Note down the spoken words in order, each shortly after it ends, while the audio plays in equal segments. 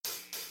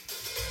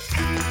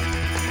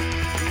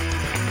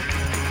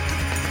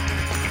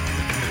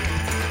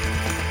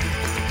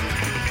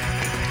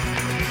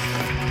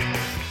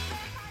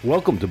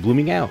Welcome to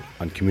Blooming Out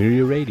on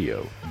Community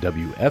Radio,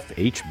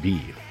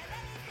 WFHB.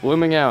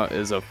 Blooming Out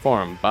is a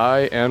forum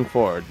by and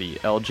for the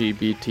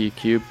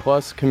LGBTQ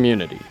plus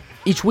community.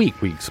 Each week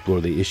we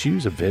explore the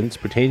issues, events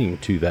pertaining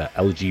to the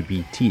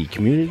LGBT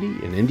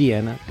community in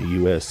Indiana, the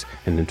U.S.,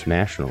 and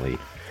internationally.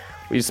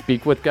 We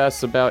speak with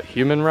guests about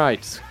human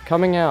rights,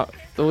 coming out,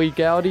 the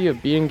legality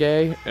of being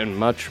gay, and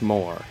much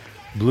more.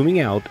 Blooming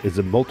Out is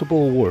a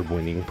multiple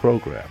award-winning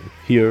program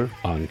here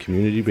on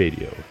Community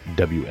Radio,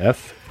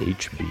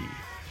 WFHB.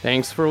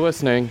 Thanks for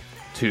listening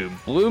to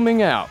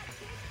Blooming Out.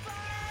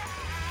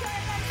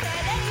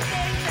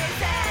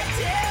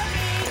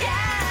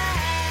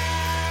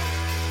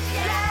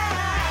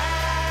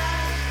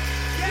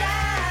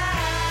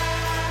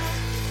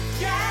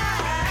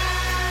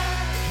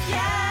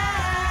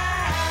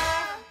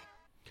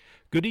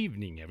 Good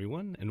evening,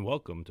 everyone, and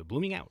welcome to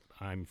Blooming Out.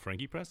 I'm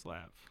Frankie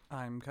Preslav.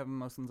 I'm Kevin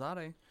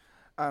Mosenzade.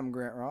 I'm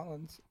Grant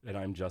Rollins. And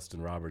I'm Justin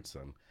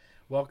Robertson.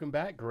 Welcome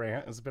back,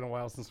 Grant. It's been a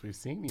while since we've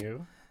seen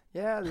you.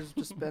 Yeah, there's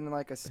just been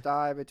like a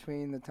sty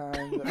between the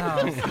times.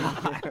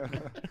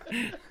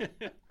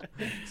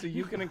 So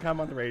you couldn't come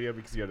on the radio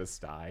because you had a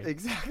sty.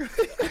 Exactly.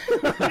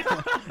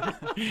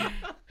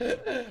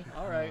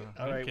 All right.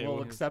 Okay, We'll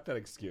well, accept that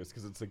excuse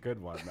because it's a good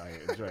one. I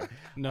enjoy it.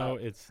 No,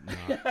 it's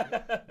not.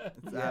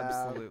 It's Yeah.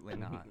 absolutely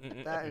not.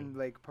 That and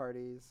lake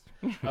parties.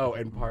 Oh,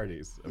 and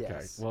parties. Okay.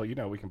 Yes. Well, you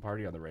know, we can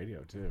party on the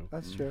radio, too.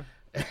 That's true.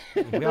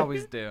 We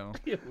always do.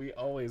 Yeah, we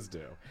always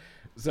do.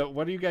 So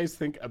what do you guys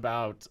think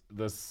about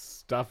the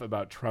stuff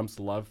about Trump's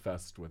love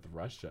fest with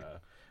Russia?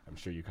 I'm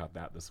sure you caught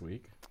that this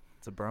week.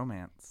 It's a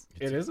bromance.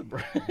 It is a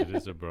It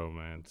is a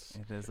bromance.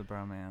 It is a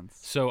bromance.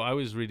 So I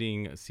was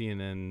reading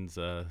CNN's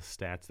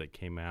stats that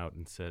came out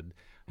and said,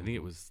 I think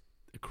it was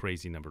a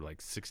crazy number, like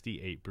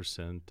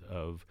 68%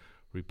 of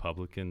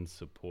Republicans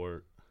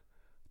support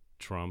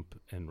Trump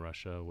and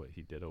Russia, what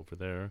he did over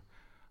there.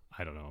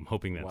 I don't know. I'm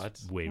hoping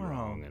that's way Well,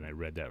 wrong, and I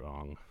read that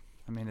wrong.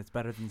 I mean, it's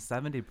better than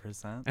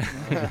 70%.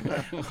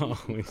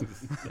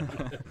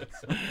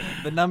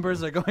 The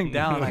numbers are going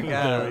down, I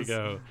guess. There we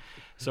go.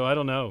 So I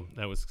don't know.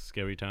 That was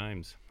scary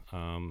times.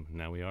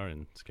 Now we are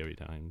in scary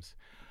times.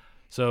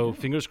 So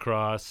fingers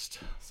crossed,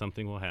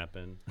 something will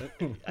happen.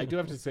 I do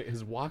have to say,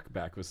 his walk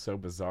back was so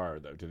bizarre,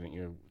 though. Didn't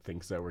you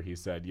think so? Where he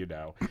said, you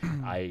know,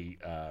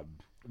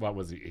 what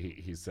was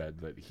he said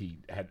that he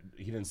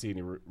didn't see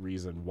any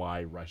reason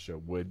why Russia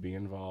would be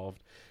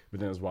involved, but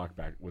then his walk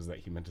back was that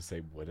he meant to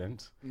say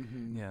wouldn't.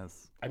 Mm-hmm.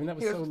 Yes. I mean, that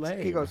was so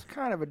lame. He goes,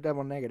 kind of a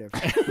double negative.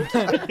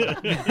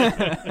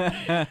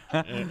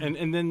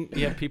 and then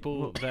you have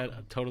people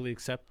that totally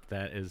accept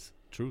that as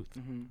truth.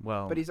 Mm-hmm.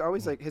 Well, But he's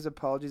always like, his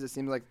apologies, it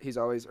seems like he's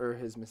always, or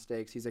his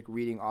mistakes, he's like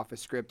reading off a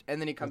script, and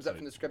then he comes up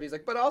from the script, he's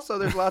like, but also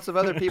there's lots of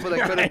other people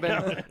that could have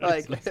been,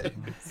 like,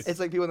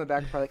 it's like people in the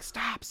back are like,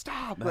 stop.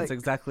 that's Like,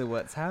 exactly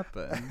what's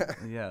happened.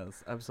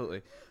 Yes,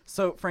 absolutely.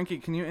 So, Frankie,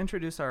 can you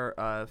introduce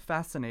our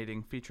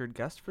fascinating featured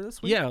guest for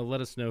this week? Yeah, let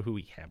us know who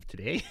we have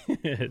today.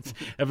 It's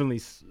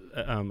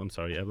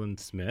Evelyn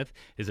Smith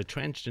is a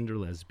transgender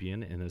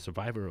lesbian and a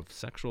survivor of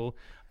sexual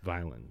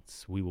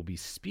violence. We will be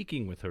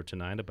speaking with her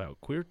tonight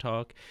about queer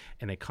talk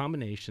and a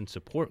combination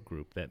support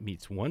group that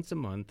meets once a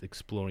month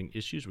exploring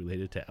issues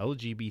related to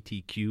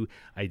LGBTQ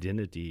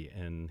identity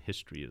and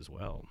history as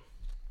well.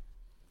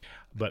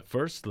 But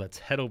first, let's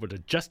head over to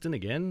Justin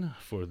again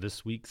for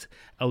this week's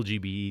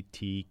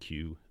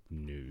LGBTQ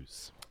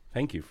news.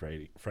 Thank you,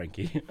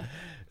 Frankie.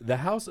 The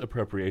House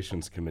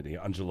Appropriations Committee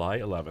on July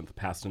 11th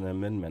passed an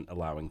amendment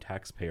allowing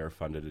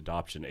taxpayer-funded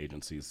adoption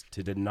agencies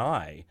to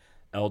deny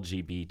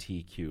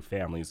LGBTQ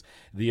families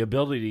the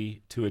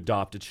ability to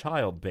adopt a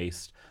child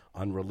based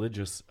on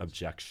religious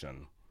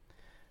objection.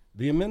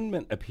 The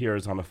amendment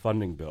appears on a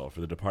funding bill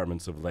for the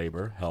Departments of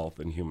Labor, Health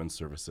and Human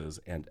Services,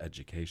 and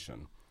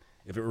Education.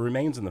 If it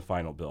remains in the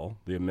final bill,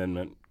 the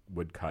amendment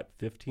would cut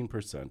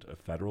 15% of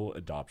federal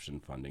adoption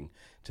funding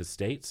to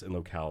states and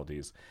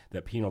localities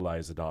that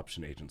penalize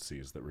adoption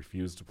agencies that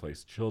refuse to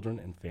place children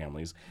and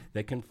families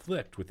that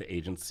conflict with the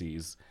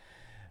agency's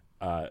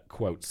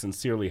quote,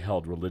 sincerely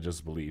held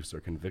religious beliefs or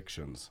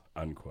convictions,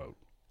 unquote.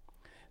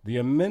 The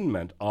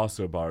amendment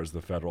also bars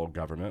the federal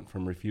government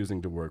from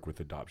refusing to work with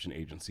adoption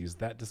agencies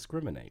that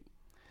discriminate.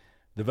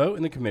 The vote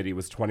in the committee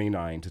was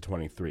 29 to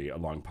 23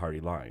 along party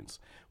lines,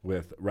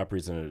 with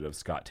Representative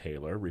Scott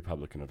Taylor,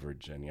 Republican of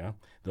Virginia,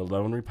 the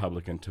lone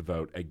Republican to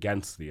vote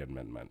against the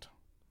amendment.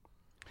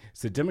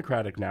 So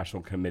Democratic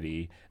National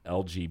Committee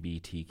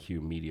LGBTQ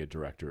Media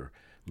Director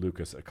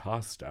Lucas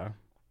Acosta,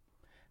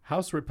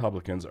 House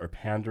Republicans are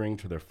pandering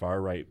to their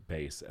far-right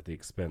base at the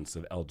expense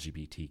of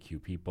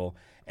LGBTQ people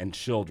and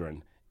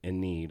children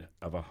in need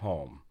of a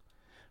home.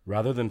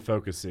 Rather than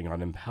focusing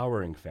on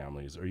empowering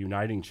families or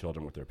uniting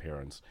children with their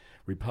parents,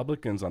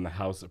 Republicans on the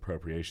House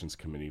Appropriations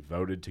Committee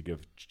voted to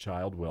give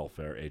child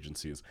welfare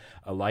agencies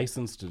a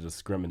license to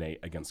discriminate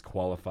against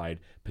qualified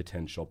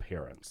potential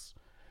parents.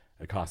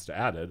 Acosta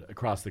added,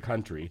 across the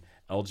country,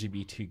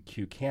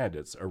 LGBTQ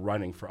candidates are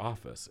running for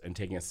office and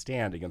taking a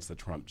stand against the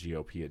Trump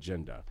GOP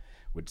agenda,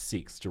 which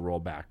seeks to roll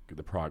back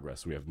the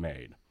progress we have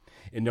made.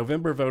 In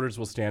November, voters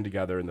will stand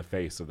together in the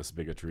face of this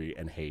bigotry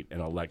and hate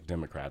and elect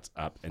Democrats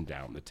up and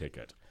down the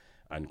ticket,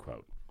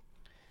 unquote.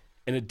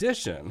 In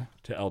addition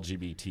to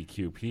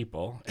LGBTQ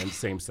people and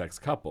same-sex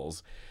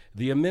couples,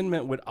 the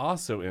amendment would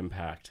also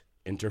impact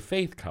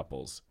interfaith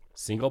couples,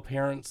 single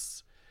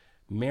parents,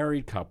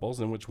 married couples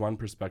in which one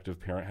prospective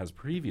parent has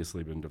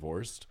previously been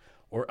divorced,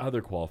 or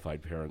other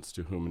qualified parents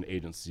to whom an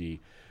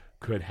agency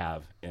could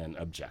have an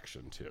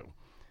objection to.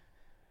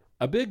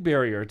 A big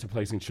barrier to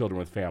placing children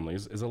with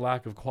families is a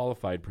lack of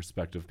qualified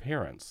prospective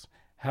parents.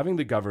 Having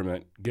the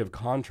government give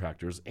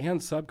contractors and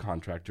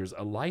subcontractors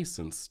a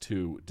license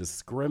to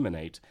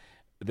discriminate,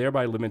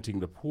 thereby limiting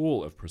the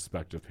pool of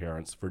prospective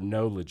parents for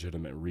no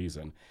legitimate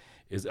reason,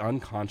 is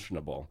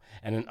unconscionable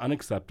and an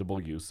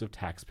unacceptable use of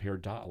taxpayer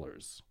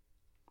dollars.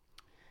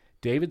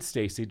 David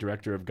Stacy,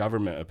 Director of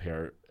Government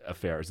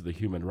Affairs of the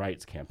Human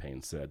Rights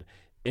Campaign, said,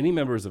 "Any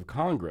members of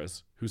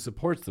Congress who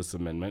supports this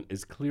amendment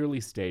is clearly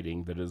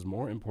stating that it is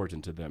more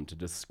important to them to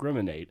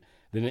discriminate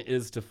than it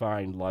is to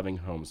find loving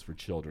homes for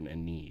children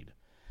in need.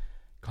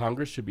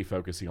 Congress should be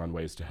focusing on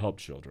ways to help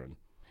children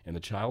in the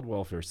child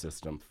welfare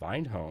system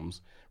find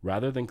homes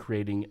rather than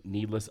creating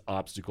needless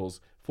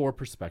obstacles for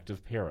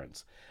prospective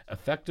parents,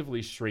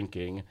 effectively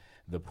shrinking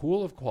the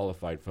pool of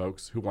qualified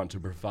folks who want to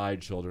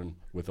provide children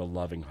with a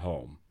loving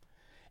home.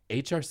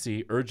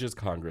 HRC urges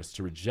Congress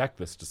to reject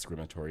this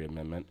discriminatory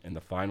amendment in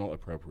the final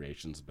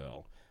appropriations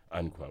bill,"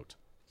 unquote.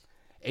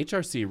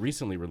 HRC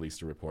recently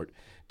released a report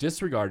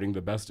disregarding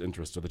the best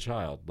interest of the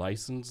child,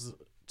 license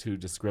to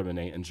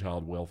discriminate in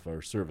child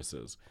welfare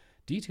services,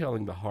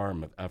 detailing the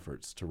harm of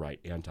efforts to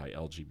write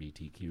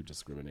anti-LGBTQ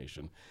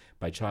discrimination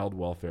by child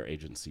welfare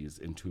agencies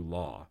into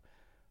law.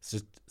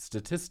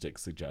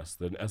 Statistics suggest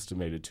that an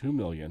estimated 2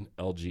 million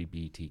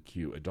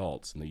LGBTQ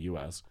adults in the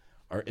U.S.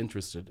 are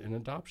interested in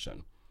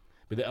adoption.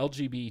 But the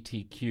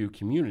LGBTQ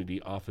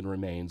community often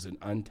remains an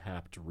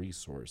untapped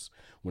resource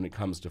when it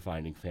comes to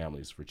finding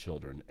families for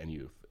children and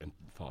youth in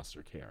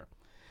foster care.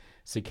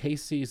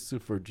 Casey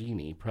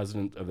Suffragini,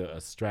 president of the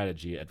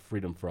strategy at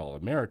Freedom for All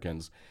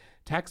Americans,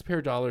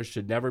 taxpayer dollars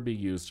should never be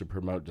used to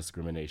promote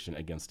discrimination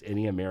against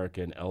any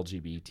American,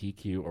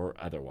 LGBTQ or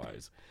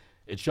otherwise.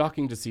 It's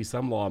shocking to see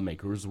some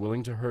lawmakers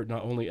willing to hurt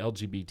not only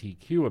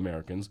LGBTQ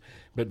Americans,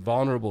 but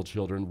vulnerable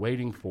children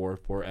waiting for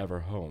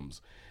forever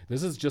homes.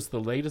 This is just the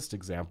latest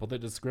example that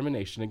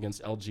discrimination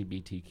against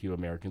LGBTQ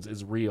Americans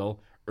is real,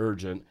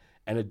 urgent,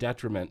 and a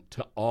detriment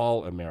to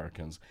all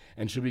Americans,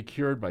 and should be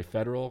cured by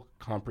federal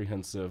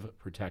comprehensive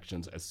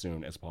protections as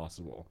soon as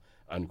possible,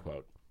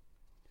 unquote.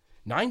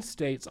 9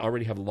 states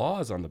already have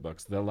laws on the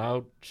books that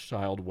allow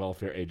child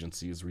welfare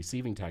agencies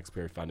receiving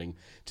taxpayer funding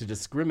to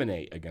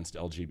discriminate against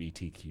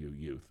LGBTQ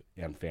youth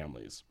and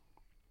families.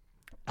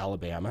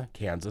 Alabama,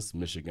 Kansas,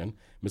 Michigan,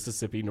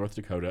 Mississippi, North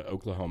Dakota,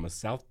 Oklahoma,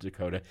 South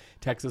Dakota,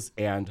 Texas,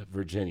 and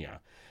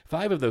Virginia.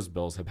 5 of those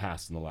bills have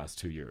passed in the last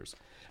 2 years.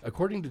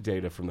 According to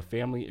data from the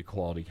Family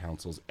Equality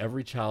Council's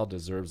Every Child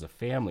Deserves a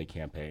Family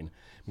campaign,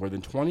 more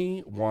than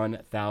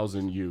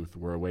 21,000 youth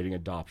were awaiting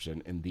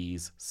adoption in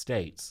these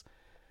states.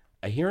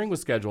 A hearing was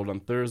scheduled on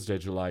Thursday,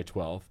 July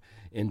 12th,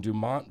 in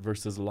Dumont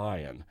versus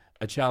Lyon,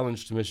 a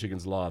challenge to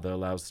Michigan's law that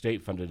allows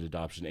state-funded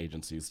adoption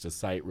agencies to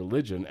cite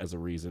religion as a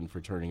reason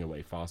for turning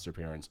away foster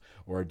parents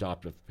or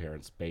adoptive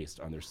parents based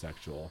on their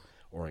sexual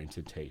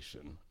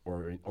orientation.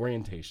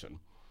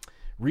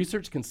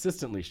 Research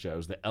consistently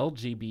shows that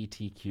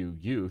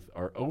LGBTQ youth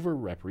are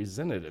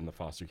overrepresented in the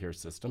foster care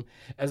system,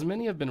 as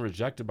many have been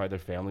rejected by their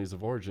families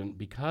of origin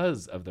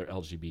because of their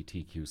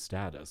LGBTQ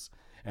status,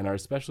 and are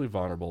especially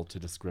vulnerable to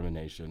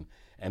discrimination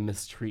and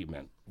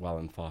mistreatment while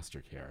in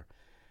foster care.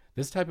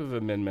 This type of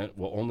amendment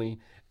will only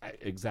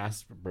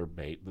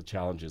exacerbate the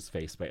challenges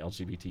faced by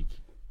LGBT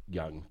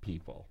young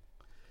people.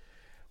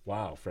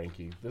 Wow,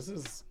 Frankie, this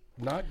is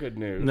not good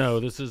news. No,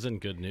 this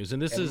isn't good news.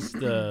 And this is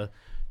the,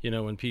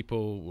 when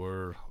people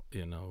were,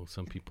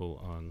 some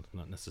people on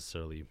not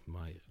necessarily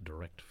my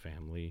direct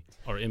family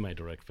or in my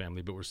direct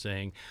family, but were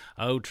saying,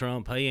 "Oh,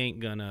 Trump, he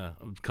ain't gonna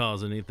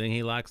cause anything.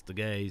 He likes the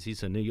gays.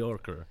 He's a New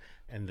Yorker."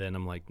 And then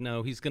I'm like,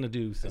 no, he's going to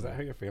do something. Is that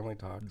how your family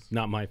talks?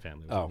 Not my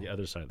family. The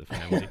other side of the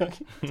family.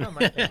 It's not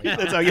my family.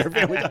 That's how your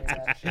family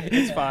talks.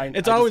 It's fine.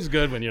 It's always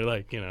good when you're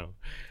like,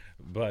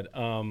 But,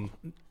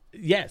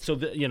 yeah, so,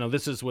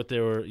 this is what they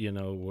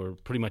were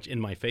pretty much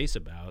in my face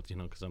about,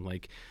 because I'm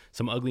like,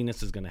 some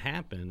ugliness is going to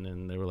happen.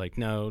 And they were like,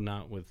 no,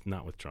 not with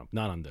Trump.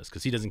 Not on this,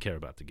 because he doesn't care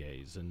about the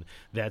gays. And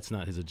that's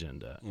not his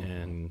agenda. Mm-hmm.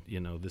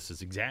 And, this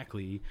is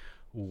exactly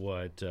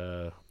what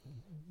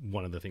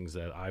one of the things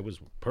that I was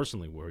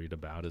personally worried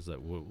about is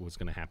that what was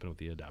going to happen with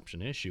the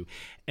adoption issue.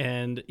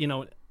 And,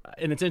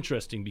 and it's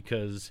interesting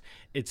because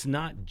it's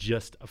not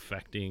just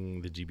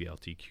affecting the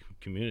GBLTQ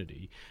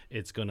community.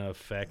 It's going to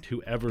affect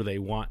whoever they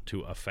want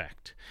to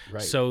affect.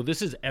 Right. So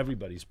this is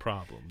everybody's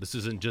problem. This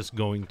isn't just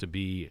going to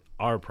be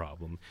our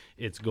problem.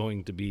 It's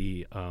going to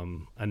be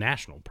a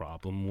national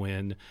problem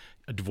when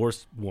a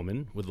divorced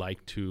woman would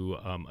like to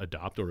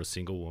adopt, or a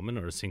single woman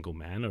or a single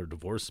man or a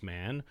divorced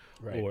man,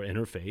 right, or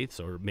interfaiths,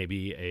 or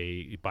maybe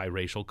a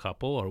biracial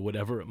couple or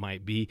whatever it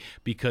might be,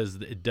 because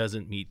it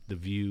doesn't meet the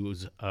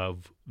views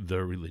of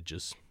their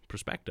religious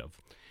perspective.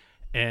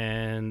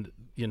 And,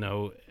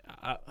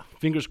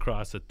 fingers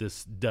crossed that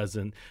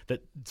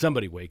that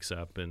somebody wakes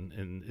up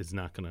and is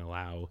not going to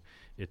allow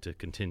it to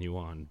continue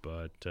on.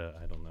 But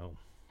I don't know.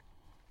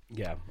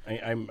 Yeah,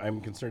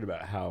 I'm concerned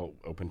about how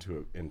open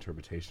to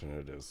interpretation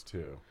it is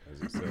too,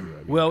 as you said. I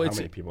mean, Well, how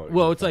many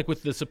people it's like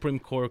with the Supreme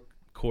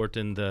Court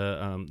and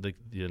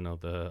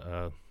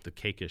the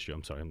cake issue.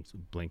 I'm sorry, I'm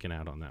blanking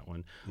out on that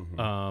one.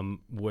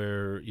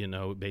 Where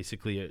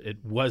basically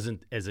it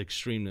wasn't as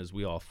extreme as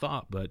we all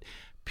thought, but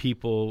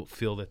people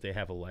feel that they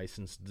have a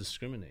license to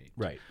discriminate.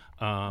 Right.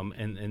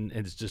 And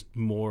it's just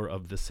more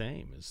of the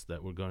same, is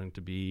that we're going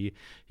to be,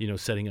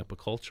 setting up a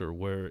culture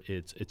where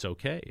it's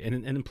okay.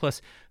 And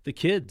plus the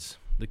kids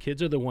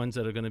are the ones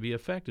that are going to be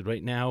affected.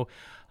 Right now,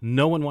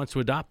 no one wants to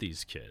adopt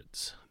these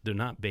kids. They're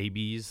not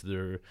babies.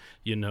 They're,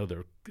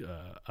 they're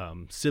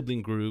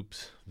sibling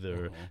groups.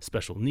 They're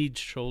special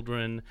needs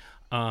children.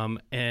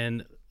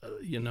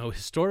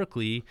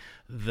 Historically,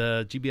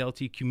 the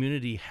GBLT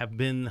community have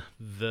been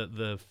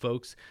the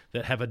folks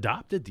that have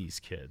adopted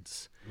these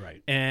kids.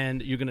 Right.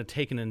 And you're going to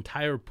take an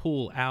entire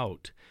pool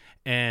out,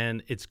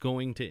 and it's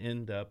going to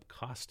end up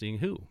costing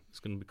who? It's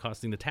going to be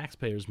costing the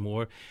taxpayers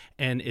more,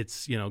 and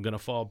it's, going to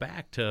fall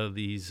back to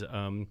these,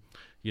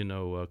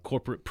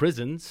 corporate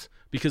prisons,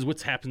 because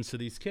what happens to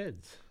these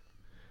kids?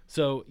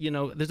 So,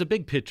 there's a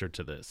big picture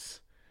to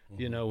this.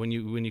 When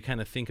you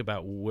kind of think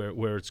about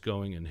where it's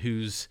going and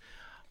who's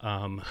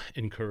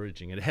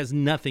encouraging it. It has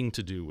nothing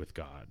to do with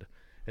God.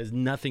 It has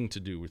nothing to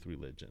do with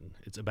religion.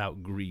 It's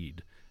about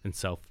greed and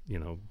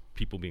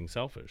people being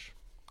selfish.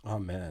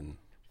 Amen.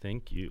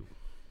 Thank you.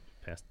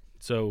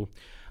 So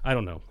I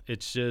don't know.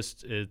 It's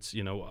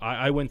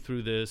I went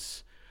through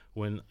this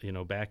when,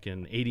 back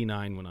in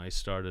 '89 when I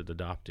started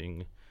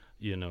adopting,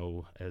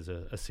 as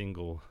a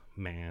single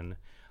man.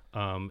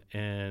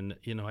 And,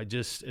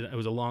 it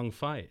was a long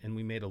fight, and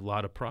we made a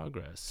lot of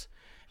progress.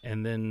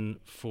 And then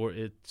for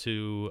it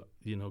to,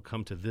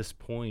 come to this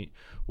point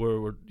where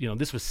we're,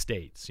 this was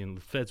states, the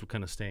feds were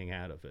kind of staying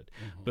out of it.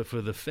 But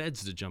for the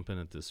feds to jump in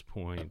at this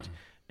point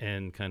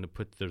and kind of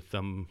put their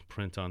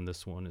thumbprint on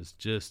this one is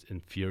just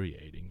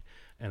infuriating.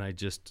 And I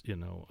just,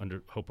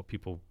 hope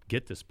people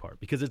get this part,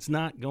 because it's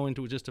not going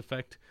to just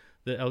affect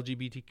the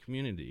LGBT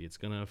community. It's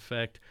going to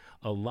affect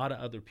a lot of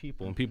other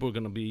people. And people are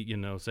going to be,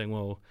 saying,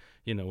 well,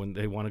 when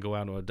they want to go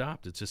out and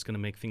adopt, it's just going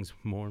to make things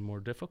more and more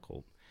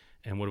difficult.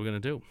 And what are we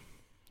going to do?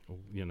 I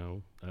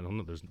don't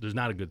know. There's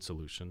not a good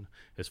solution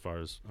as far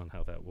as on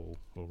how that will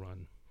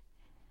run.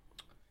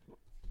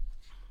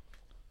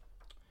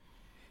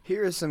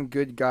 Here is some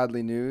good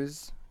godly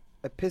news.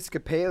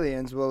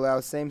 Episcopalians will allow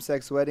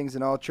same-sex weddings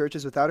in all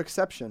churches without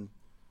exception.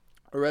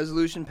 A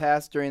resolution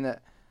passed during the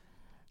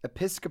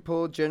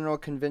Episcopal General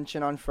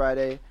Convention on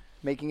Friday,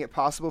 making it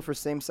possible for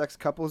same-sex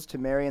couples to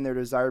marry in their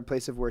desired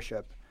place of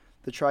worship.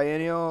 The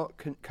triennial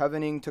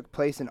covenanting took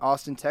place in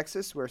Austin,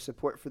 Texas, where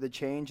support for the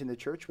change in the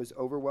church was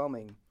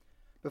overwhelming.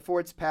 Before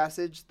its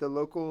passage, the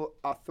local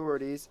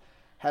authorities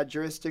had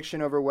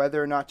jurisdiction over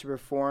whether or not to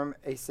perform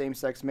a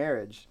same-sex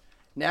marriage.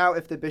 Now,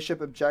 if the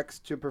bishop objects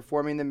to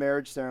performing the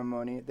marriage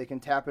ceremony, they can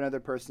tap another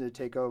person to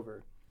take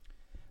over.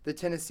 The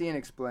Tennessean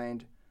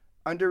explained,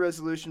 under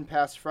resolution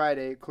passed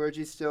Friday,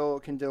 clergy still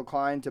can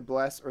decline to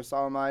bless or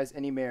solemnize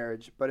any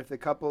marriage, but if the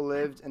couple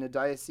lived in a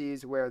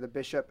diocese where the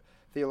bishop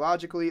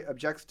theologically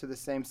objects to the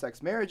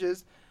same-sex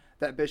marriages,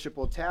 that bishop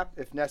will tap,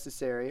 if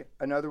necessary,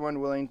 another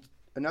willing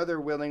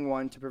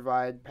one to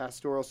provide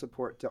pastoral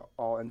support to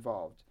all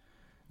involved.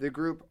 The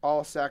group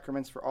All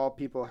Sacraments for All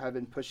People have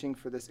been pushing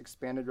for this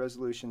expanded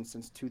resolution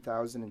since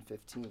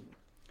 2015.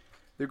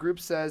 The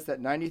group says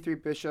that 93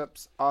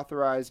 bishops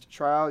authorized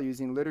trial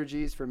using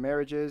liturgies for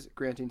marriages,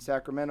 granting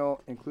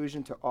sacramental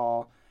inclusion to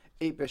all.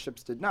 8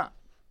 bishops did not.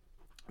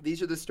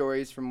 These are the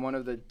stories from one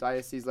of the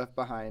dioceses left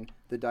behind,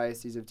 the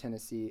Diocese of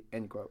Tennessee,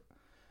 end quote.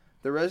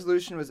 The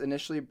resolution was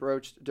initially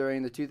broached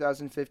during the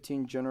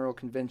 2015 General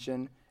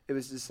Convention. It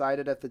was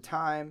decided at the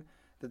time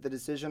that the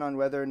decision on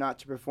whether or not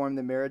to perform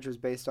the marriage was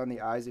based on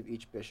the eyes of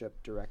each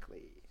bishop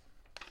directly.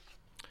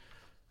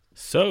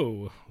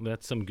 So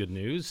that's some good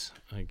news,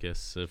 I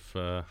guess. If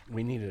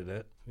we needed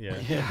it, yeah,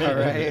 all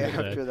right.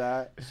 After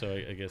that, so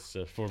I guess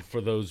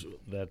for those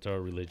that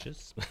are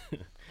religious,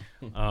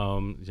 you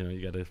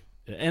got to,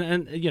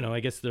 and I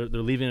guess they're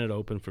leaving it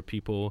open for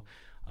people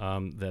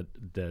that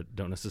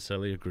don't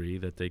necessarily agree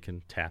that they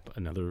can tap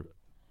another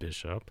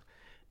bishop.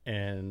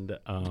 And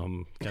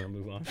kind of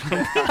move on from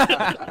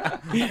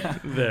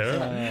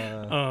there.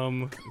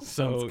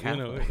 So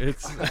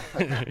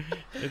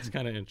it's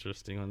kind of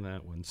interesting on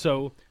that one.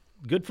 So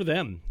good for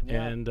them.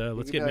 Yeah. And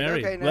let's get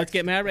married. Okay, let's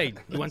get married.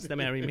 Who wants to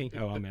marry me?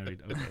 Oh, I'm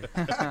married.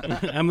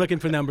 Okay. I'm looking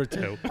for number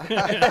 2.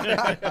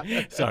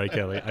 Sorry,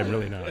 Kelly. I'm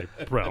really not. I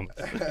promise.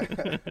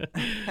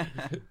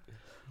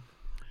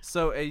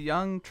 So a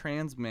young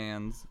trans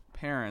man's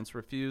parents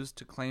refused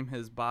to claim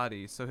his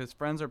body, so his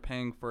friends are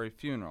paying for a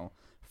funeral.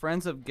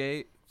 Friends of a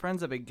gay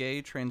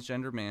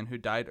transgender man who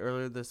died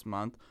earlier this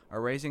month are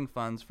raising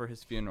funds for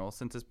his funeral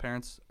since his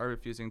parents are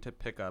refusing to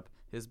pick up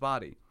his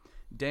body.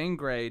 Dane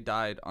Gray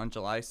died on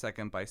July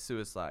 2nd by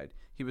suicide.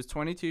 He was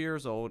 22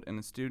 years old and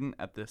a student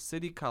at the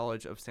City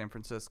College of San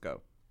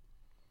Francisco.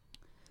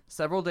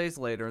 Several days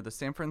later, the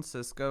San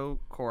Francisco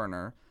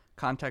coroner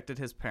contacted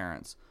his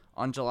parents.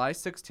 On July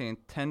 16th,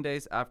 10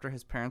 days after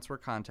his parents were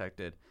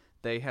contacted,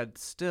 they had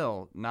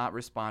still not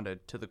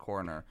responded to the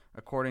coroner,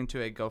 according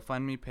to a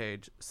GoFundMe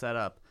page set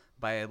up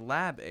by a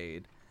lab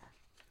aide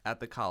at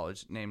the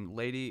college named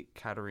Lady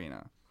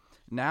Katerina.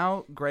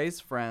 Now, Gray's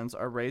friends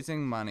are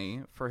raising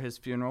money for his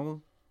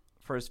funeral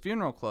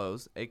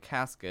clothes, a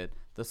casket,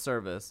 the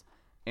service,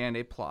 and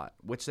a plot,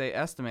 which they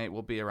estimate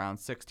will be around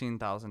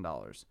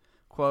 $16,000.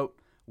 Quote,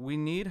 "We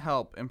need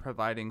help in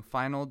providing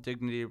final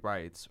dignity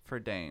rights for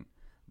Dane,"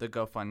 the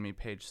GoFundMe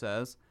page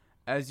says.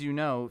 "As you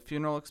know,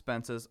 funeral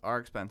expenses are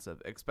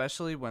expensive,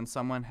 especially when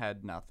someone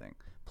had nothing.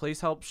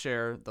 Please help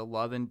share the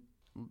love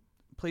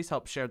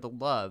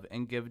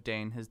and give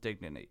Dane his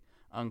dignity,"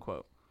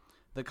 unquote.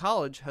 The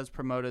college has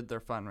promoted their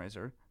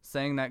fundraiser,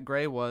 saying that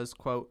Gray was,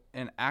 quote,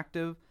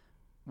 active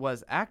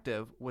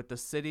with the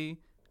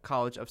City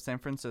College of San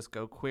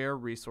Francisco Queer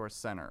Resource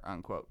Center,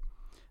 unquote.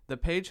 The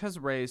page has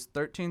raised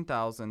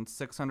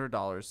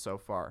 $13,600 so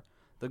far.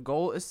 The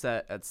goal is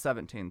set at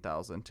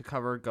 $17,000 to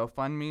cover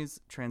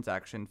GoFundMe's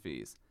transaction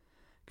fees.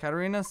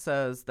 Katerina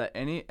says that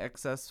any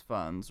excess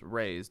funds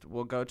raised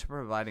will go to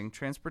providing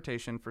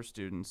transportation for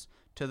students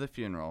to the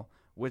funeral,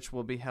 which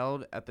will be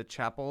held at the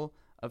Chapel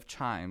of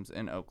Chimes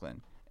in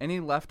Oakland. Any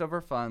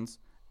leftover funds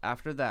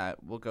after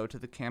that will go to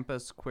the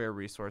campus Queer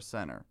Resource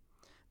Center.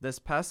 This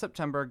past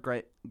September,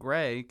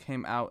 Gray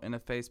came out in a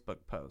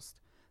Facebook post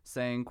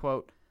saying,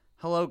 quote,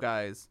 "Hello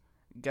guys,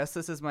 guess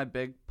this is my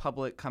big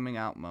public coming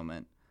out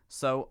moment.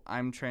 So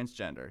I'm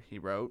transgender," he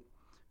wrote.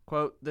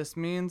 Quote, "This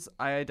means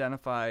I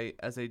identify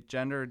as a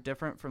gender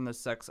different from the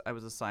sex I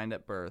was assigned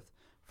at birth.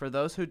 For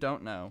those who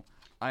don't know,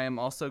 I am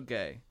also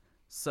gay.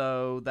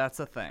 So that's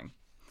a thing.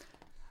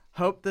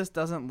 Hope this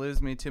doesn't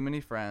lose me too many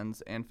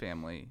friends and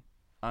family,"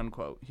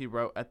 unquote, he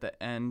wrote at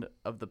the end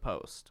of the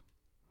post.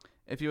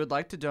 If you would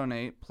like to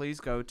donate, please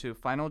go to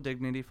Final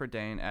Dignity for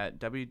Dane at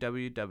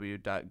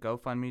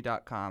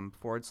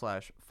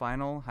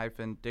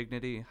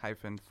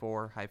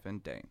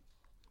www.gofundme.com/final-dignity-for-Dane.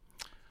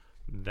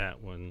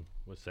 That one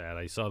was sad.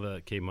 I saw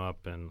that came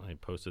up, and I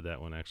posted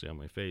that one actually on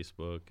my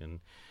Facebook, and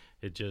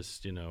it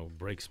just,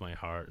 breaks my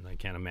heart. And I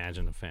can't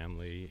imagine a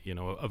family,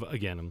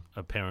 again, I'm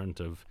a parent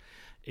of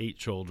 8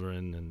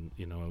 children, and,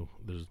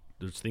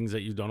 there's things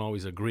that you don't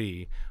always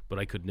agree, but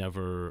I could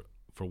never,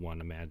 for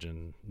one,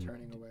 imagine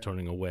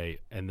turning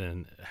away and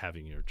then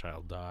having your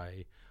child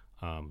die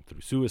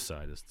through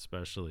suicide,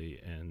 especially,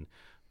 and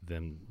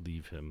then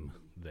leave him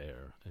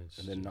there. And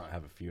then not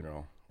have a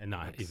funeral. And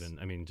not That's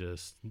even,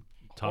 just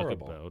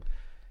horrible. talk about,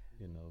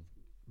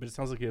 But it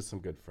sounds like he has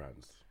some good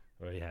friends.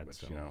 Well, he had Which,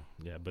 some.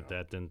 Yeah, but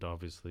that didn't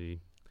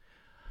obviously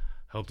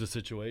help the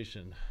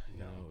situation.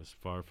 It was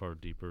far, far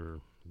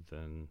deeper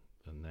than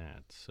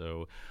that.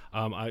 So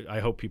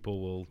I hope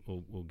people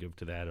will give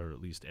to that, or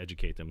at least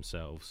educate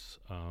themselves.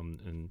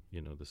 And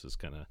this is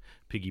kind of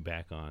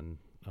piggyback on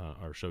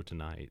our show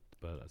tonight,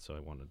 but so I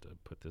wanted to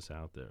put this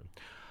out there.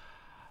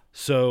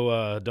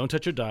 So don't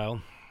touch your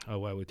dial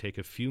while we take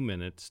a few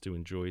minutes to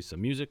enjoy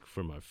some music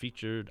from our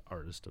featured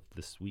artist of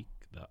this week,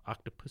 the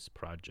Octopus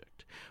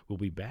Project. We'll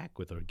be back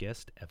with our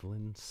guest,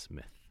 Evelyn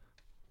Smith.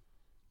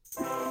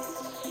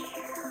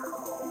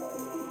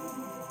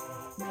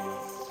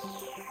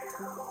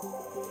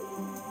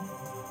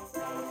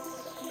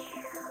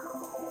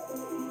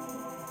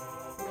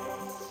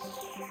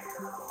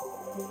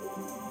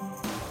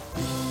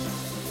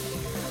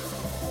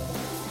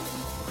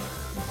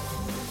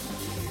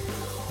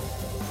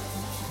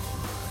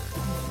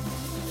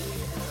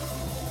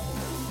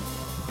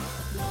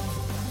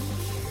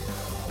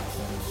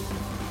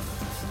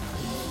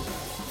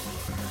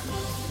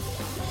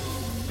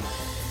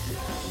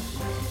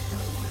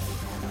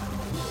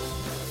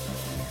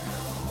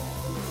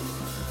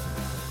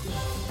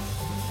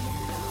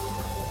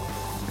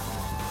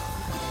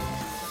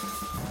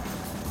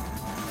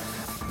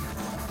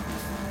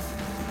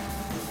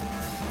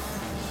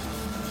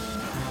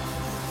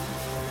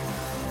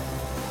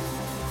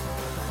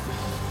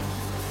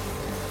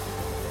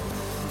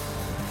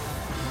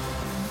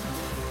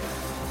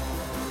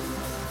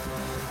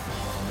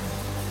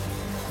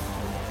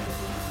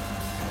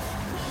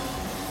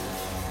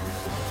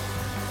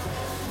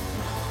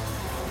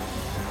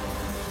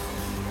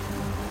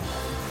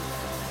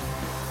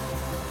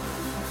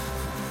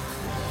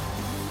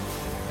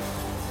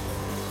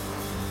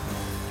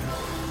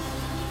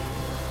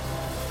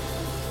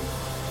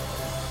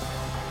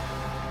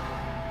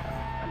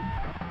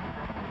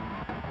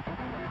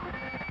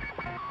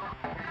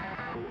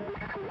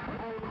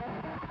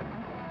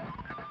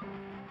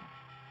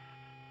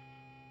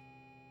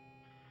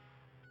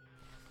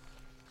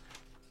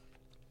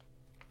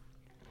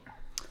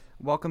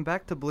 Welcome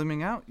back to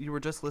Blooming Out. You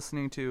were just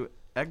listening to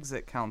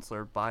Exit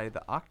Counselor by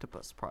the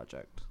Octopus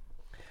Project.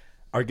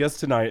 Our guest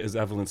tonight is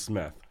Evelyn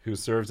Smith, who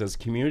serves as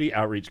Community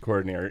Outreach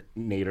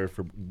Coordinator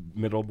for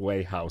Middle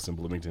Way House in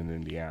Bloomington,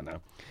 Indiana.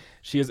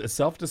 She is a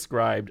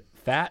self-described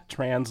fat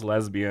trans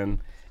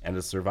lesbian and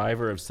a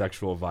survivor of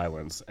sexual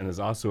violence, and is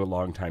also a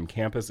longtime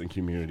campus and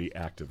community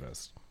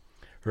activist.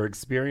 Her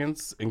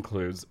experience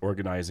includes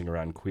organizing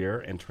around queer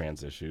and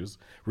trans issues,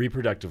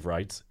 reproductive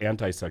rights,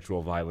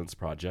 anti-sexual violence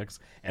projects,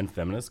 and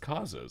feminist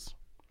causes.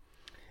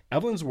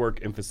 Evelyn's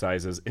work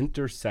emphasizes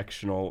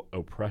intersectional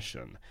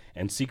oppression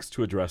and seeks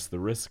to address the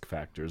risk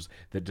factors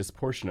that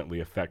disproportionately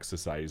affect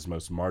society's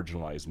most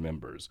marginalized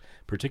members,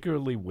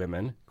 particularly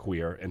women,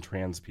 queer, and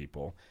trans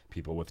people,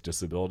 people with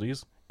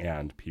disabilities,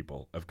 and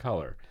people of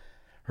color.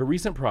 Her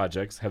recent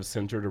projects have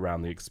centered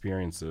around the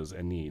experiences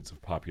and needs of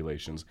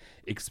populations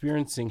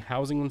experiencing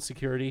housing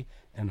insecurity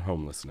and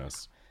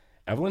homelessness.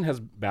 Evelyn has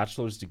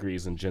bachelor's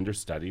degrees in gender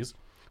studies,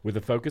 with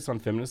a focus on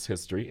feminist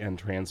history and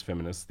trans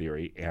feminist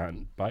theory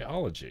and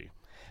biology.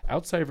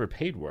 Outside of her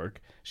paid work,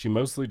 she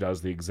mostly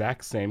does the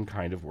exact same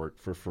kind of work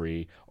for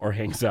free or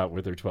hangs out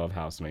with her 12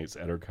 housemates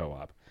at her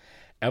co-op.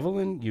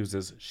 Evelyn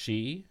uses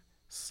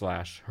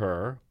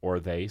she/her or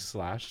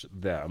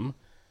they/them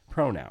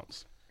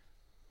pronouns.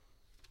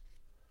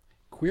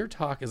 Queer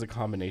Talk is a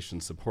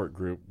combination support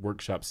group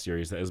workshop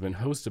series that has been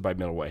hosted by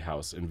Middle Way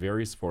House in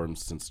various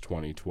forms since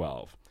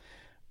 2012.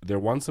 Their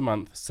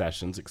once-a-month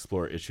sessions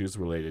explore issues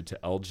related to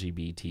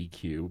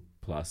LGBTQ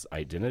plus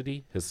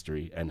identity,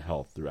 history, and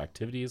health through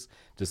activities,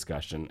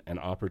 discussion, and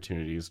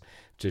opportunities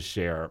to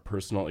share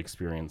personal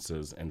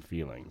experiences and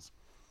feelings.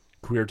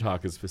 Queer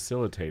Talk is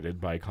facilitated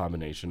by a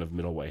combination of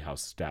Middle Way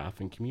House staff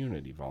and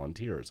community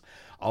volunteers,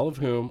 all of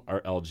whom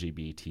are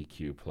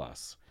LGBTQ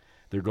plus.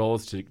 Their goal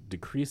is to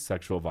decrease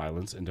sexual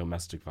violence and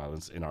domestic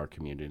violence in our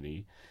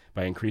community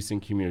by increasing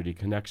community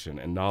connection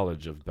and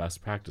knowledge of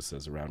best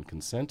practices around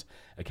consent,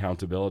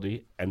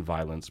 accountability, and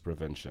violence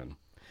prevention.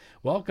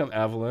 Welcome,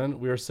 Evelyn.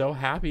 We are so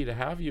happy to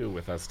have you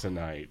with us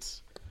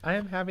tonight. I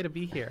am happy to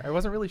be here. I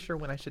wasn't really sure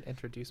when I should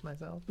introduce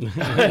myself.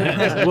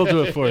 We'll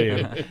do it for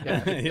you.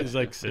 He's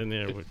like sitting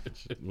there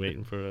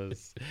waiting for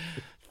us.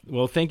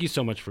 Well, thank you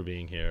so much for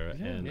being here.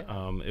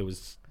 It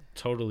was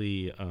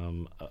totally,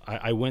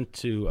 I went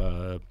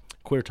to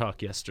Queer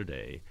Talk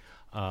yesterday.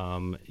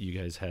 You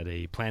guys had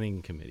a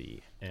planning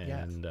committee,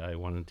 and I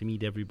wanted to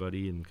meet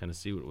everybody and kind of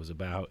see what it was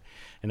about.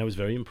 And I was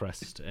very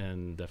impressed,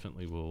 and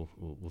definitely we'll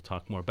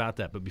talk more about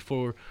that. But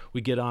before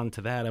we get on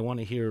to that, I want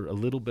to hear a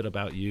little bit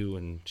about you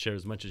and share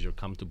as much as you're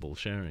comfortable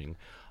sharing,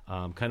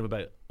 kind of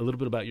about a little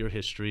bit about your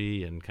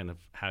history and kind of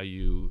how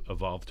you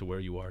evolved to where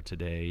you are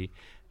today,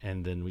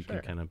 and then we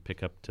can kind of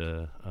pick up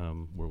to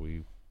where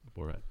we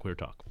were at Queer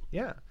Talk.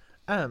 Yeah.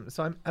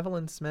 So I'm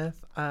Evelyn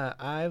Smith.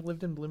 I've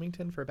lived in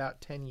Bloomington for about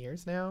 10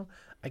 years now.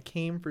 I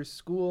came for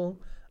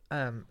school,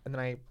 and then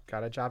I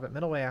got a job at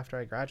Middle Way after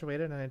I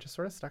graduated, and I just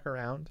sort of stuck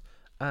around.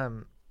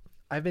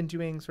 I've been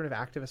doing sort of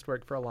activist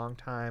work for a long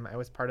time. I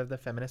was part of the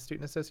Feminist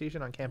Student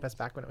Association on campus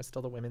back when it was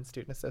still the Women's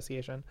Student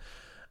Association.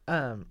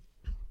 I've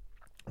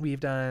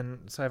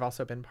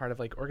also been part of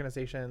like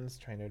organizations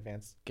trying to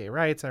advance gay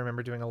rights. I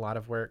remember doing a lot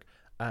of work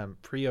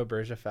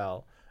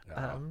pre-Obergefell.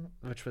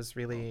 Which was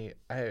really,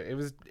 it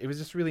was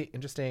just really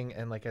interesting,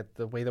 and like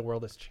the way the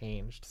world has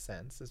changed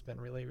since has been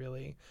really,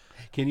 really.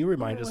 Can you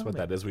remind us what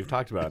that is? We've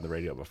talked about it on the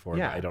radio before,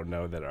 Yeah. but I don't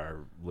know that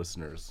our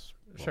listeners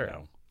will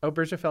know.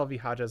 Obergefell v.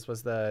 Hodges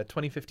was the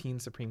 2015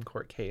 Supreme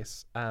Court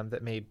case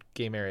that made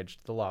gay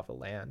marriage the law of the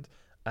land,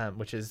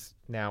 which is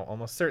now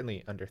almost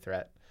certainly under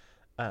threat,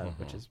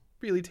 which is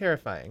really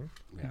terrifying.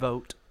 Yeah.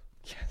 Vote.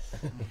 Yes.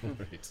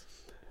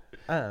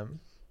 Right.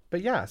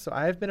 But yeah, so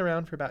I've been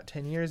around for about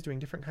 10 years doing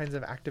different kinds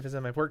of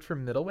activism. I've worked for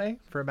Middle Way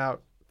for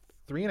about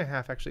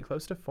 3.5, actually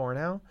close to 4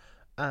 now.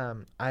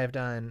 I have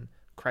done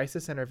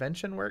crisis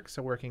intervention work,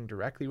 so working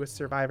directly with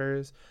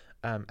survivors.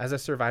 As a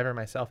survivor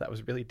myself, that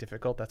was really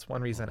difficult. That's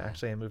one reason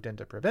actually I moved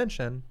into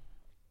prevention,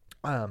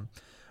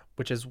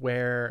 which is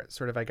where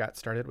sort of I got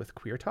started with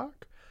Queer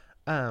Talk.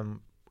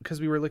 Because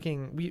we were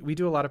looking, we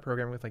do a lot of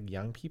programming with like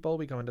young people.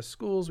 We go into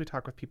schools, we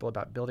talk with people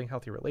about building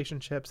healthy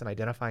relationships and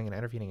identifying and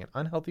intervening in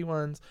unhealthy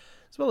ones,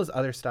 as well as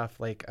other stuff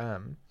like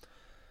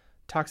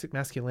toxic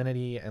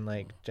masculinity and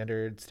like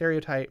gendered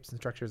stereotypes and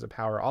structures of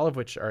power, all of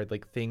which are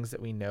like things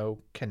that we know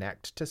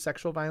connect to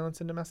sexual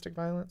violence and domestic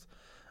violence.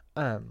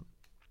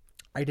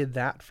 I did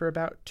that for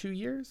about 2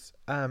 years,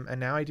 and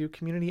now I do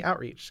community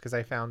outreach because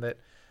I found that,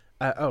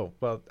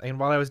 and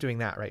while I was doing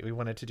that, right, we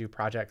wanted to do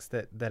projects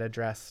that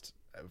addressed,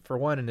 for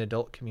one, an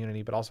adult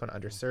community, but also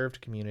an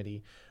underserved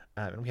community.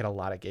 And we had a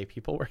lot of gay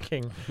people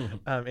working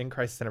in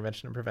crisis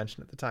intervention and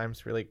prevention at the time.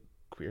 So we're like,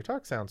 Queer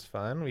Talk sounds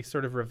fun. We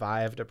sort of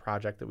revived a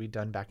project that we'd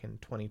done back in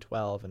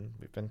 2012, and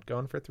we've been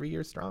going for 3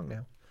 years strong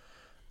now.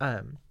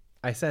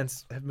 I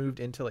since have moved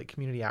into like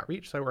community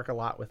outreach. So I work a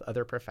lot with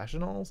other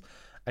professionals.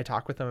 I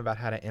talk with them about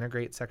how to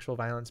integrate sexual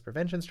violence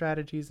prevention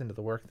strategies into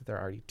the work that they're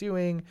already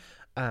doing.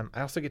 I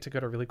also get to go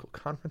to really cool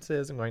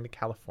conferences. I'm going to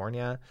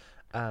California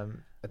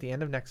at the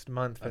end of next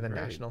month for the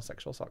great. National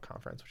Sexual Assault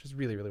Conference, which is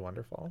really, really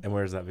wonderful. And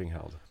where is that being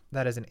held?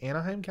 That is in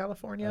Anaheim,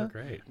 California. Oh,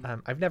 great.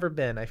 I've never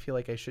been. I feel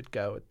like I should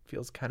go. It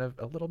feels kind of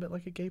a little bit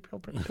like a gay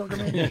pilgrimage.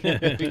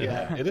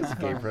 Yeah, it is a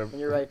gay And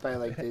you're right by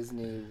like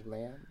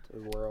Disneyland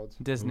or World.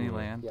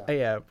 Disneyland. Yeah.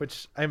 Yeah,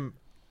 which I'm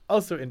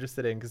also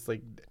interested in because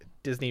like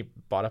Disney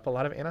bought up a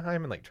lot of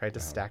Anaheim and like tried to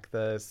stack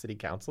the city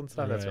council and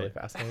stuff. That's really Right.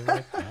 fascinating to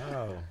me.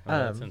 Oh,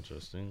 that's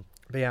interesting.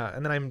 But yeah,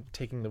 and then I'm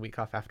taking the week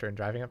off after and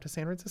driving up to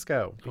San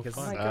Francisco because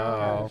fun.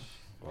 Oh,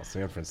 well,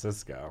 San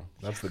Francisco.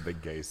 That's the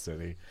big gay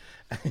city.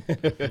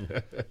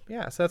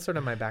 yeah, so that's sort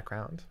of my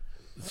background.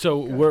 So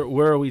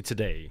where are we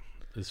today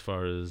as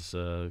far as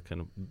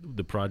kind of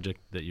the project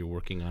that you're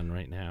working on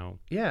right now?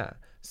 Yeah.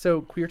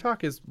 So Queer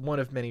Talk is one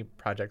of many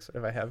projects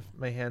that I have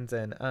my hands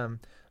in.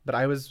 But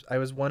I was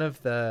one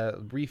of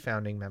the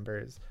refounding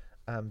members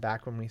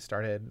back when we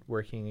started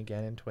working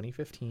again in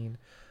 2015.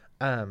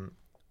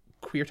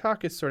 Queer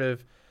Talk is sort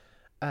of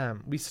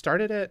we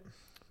started it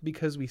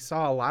because we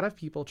saw a lot of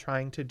people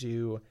trying to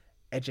do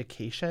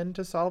education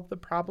to solve the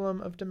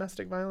problem of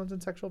domestic violence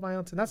and sexual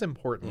violence, and that's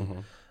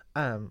important.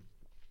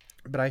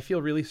 But I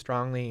feel really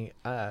strongly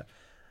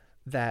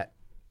that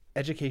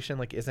education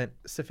like isn't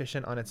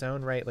sufficient on its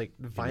own, right? Like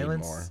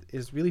violence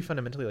is really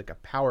fundamentally like a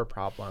power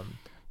problem,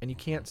 and you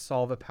can't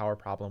solve a power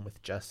problem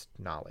with just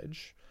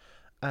knowledge.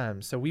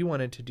 So we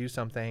wanted to do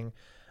something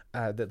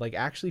that like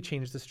actually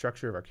changed the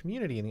structure of our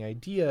community, and the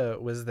idea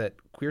was that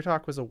Queer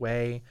Talk was a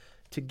way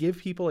to give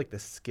people like the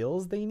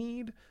skills they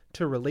need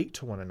to relate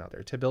to one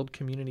another, to build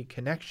community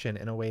connection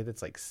in a way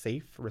that's like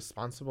safe,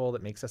 responsible,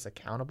 that makes us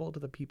accountable to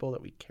the people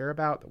that we care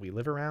about, that we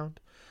live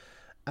around.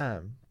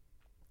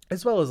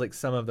 As well as like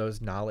some of those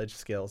knowledge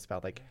skills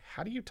about like,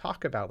 how do you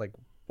talk about like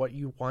what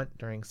you want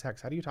during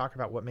sex? How do you talk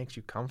about what makes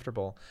you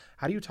comfortable?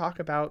 How do you talk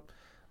about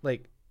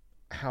like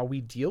how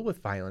we deal with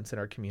violence in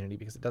our community,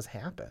 because it does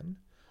happen.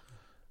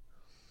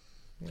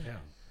 Yeah.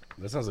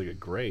 That sounds like a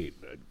great.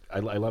 I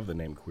love the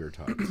name Queer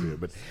Talk too.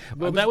 But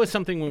Well, that was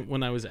something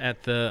when I was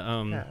at the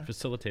Yeah.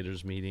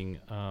 facilitators meeting.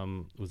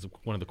 Was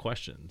one of the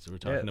questions we were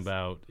talking Yes.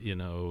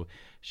 about.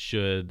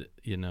 Should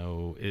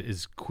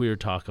is Queer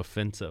Talk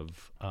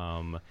offensive?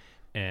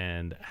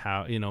 And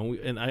how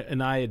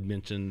and I had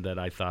mentioned that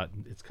I thought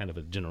it's kind of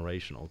a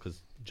generational,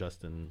 because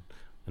Justin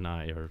and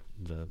I are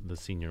the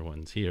senior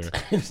ones here,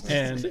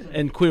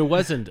 and queer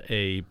wasn't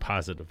a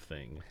positive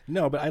thing.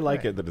 no, but I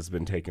like it that it's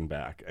been taken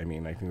back. I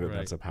mean, I think that Right.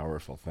 that's a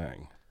powerful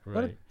thing.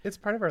 Right. It's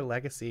part of our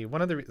legacy.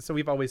 So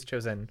we've always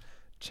chosen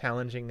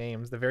challenging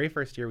names. The very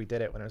first year we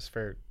did it, when it was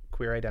for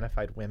queer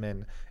identified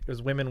women, it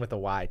was Women with a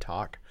Y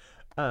Talk,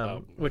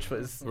 which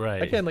was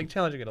Right. again like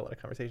challenging in a lot of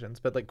conversations.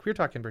 But like Queer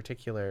Talk in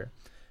particular,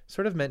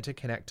 sort of meant to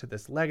connect to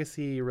this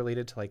legacy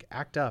related to like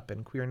ACT UP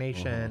and Queer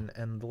Nation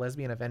and the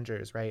Lesbian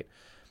Avengers, right?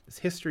 This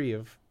history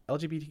of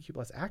LGBTQ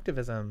plus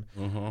activism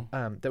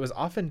that was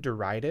often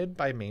derided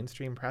by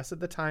mainstream press at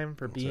the time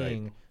for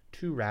being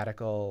too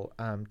radical,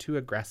 too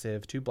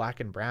aggressive, too black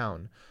and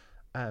brown.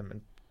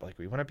 And like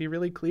we want to be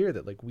really clear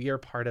that like we are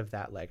part of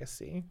that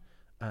legacy.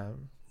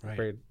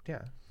 Right.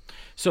 Yeah.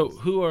 So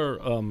who are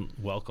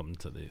welcome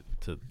to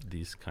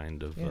these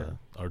kind of Yeah.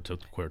 or to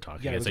Queer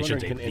Talk? Yeah, I I was guess I should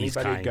wondering, say can these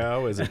anybody kind.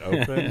 go? Is it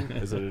open?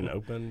 Is it an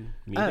open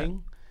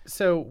meeting?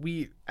 So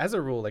we, as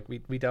a rule, like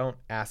we don't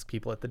ask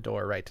people at the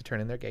door, right, to turn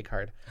in their gay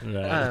card.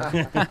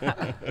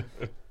 Right.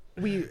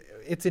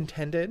 It's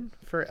intended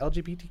for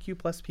LGBTQ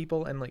plus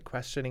people and like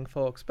questioning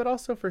folks, but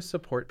also for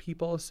support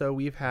people. So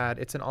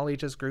it's an all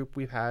ages group.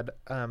 We've had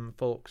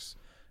folks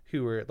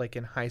who were like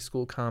in high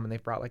school come and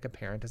they've brought like a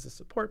parent as a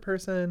support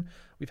person.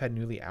 We've had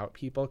newly out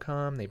people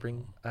come. They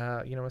bring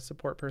a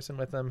support person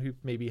with them who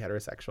may be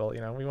heterosexual.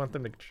 We want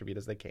them to contribute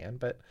as they can,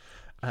 but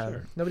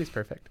nobody's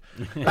perfect.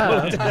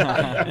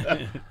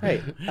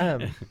 Right.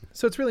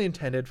 So it's really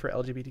intended for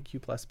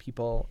LGBTQ plus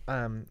people,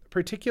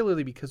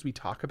 particularly because we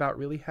talk about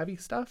really heavy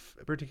stuff,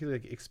 particularly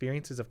like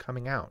experiences of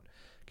coming out.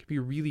 It can be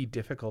really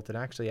difficult, and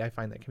actually I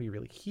find that can be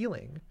really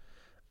healing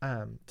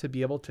to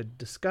be able to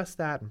discuss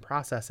that and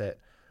process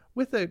it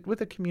with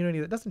a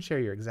community that doesn't share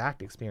your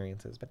exact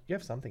experiences, but you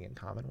have something in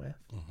common with.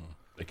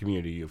 A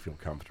community you feel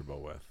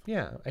comfortable with.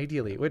 Yeah,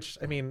 ideally, which,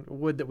 I mean,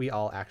 would that we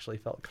all actually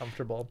felt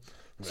comfortable.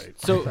 Right.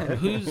 So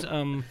who's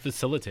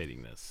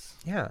facilitating this?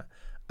 Yeah.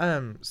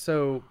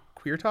 So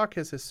Queer Talk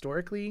has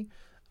historically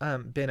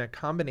been a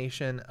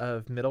combination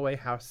of Middle Way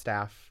House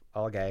staff,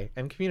 all gay,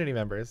 and community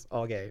members,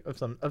 all gay, of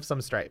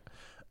some stripe.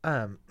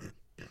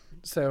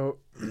 So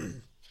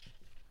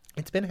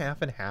it's been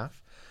half and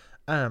half.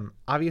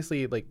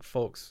 Obviously, like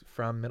folks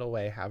from Middle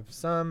Way have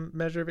some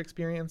measure of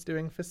experience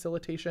doing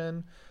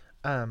facilitation,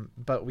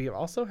 but we've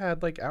also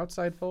had like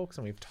outside folks,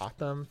 and we've taught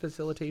them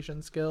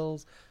facilitation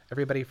skills.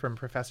 Everybody from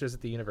professors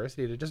at the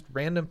university to just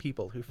random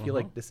people who feel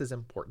like this is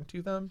important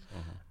to them.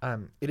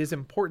 It is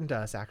important to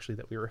us actually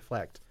that we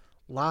reflect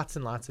lots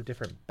and lots of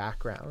different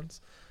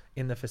backgrounds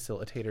in the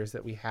facilitators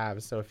that we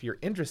have. So if you're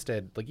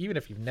interested, like even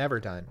if you've never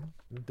done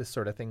this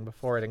sort of thing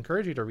before, I'd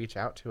encourage you to reach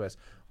out to us.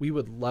 We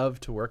would love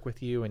to work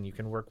with you, and you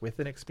can work with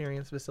an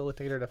experienced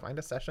facilitator to find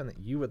a session that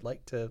you would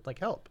like to like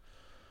help.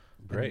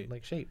 Great. and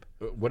like shape.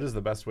 What is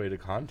the best way to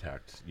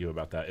contact you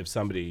about that?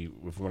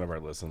 If one of our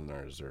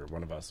listeners or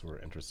one of us were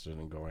interested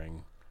in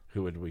going,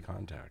 who would we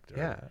contact?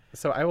 Yeah.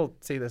 So I will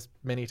say this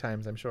many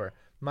times, I'm sure.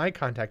 My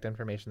contact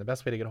information, the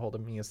best way to get a hold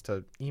of me is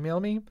to email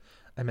me.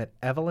 I'm at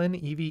Evelyn,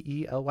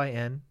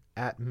 Evelyn,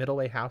 at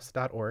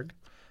middlewayhouse.org.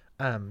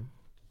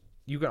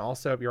 You're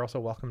also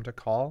welcome to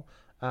call.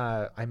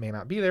 I may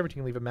not be there, but you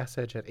can leave a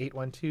message at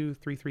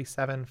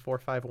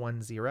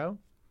 812-337-4510.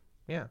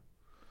 Yeah.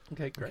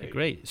 Okay, great. Okay,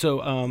 great.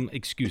 So,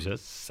 excuse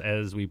us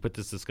as we put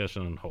this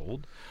discussion on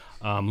hold.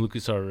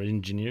 Lucas, our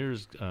engineer,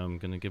 is going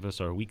to give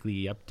us our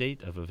weekly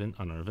update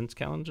on our events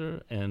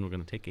calendar, and we're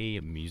going to take a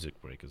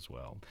music break as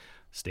well.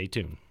 Stay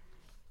tuned.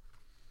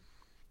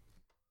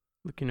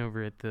 Looking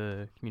over at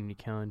the community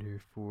calendar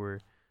for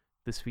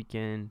this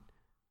weekend,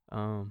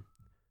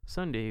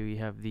 Sunday we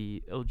have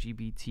the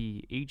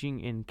LGBT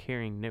Aging and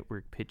Caring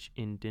Network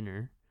Pitch-In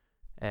Dinner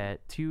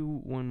at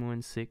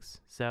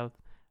 2116 South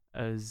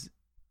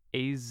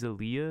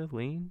Azalea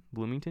Lane,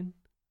 Bloomington.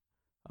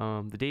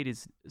 The date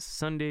is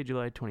Sunday,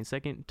 July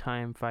 22nd,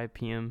 time 5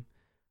 p.m.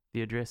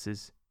 The address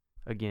is,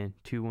 again,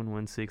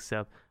 2116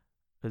 South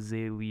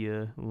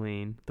Azalea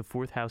Lane, the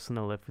fourth house on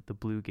the left with the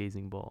blue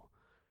gazing ball.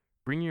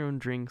 Bring your own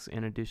drinks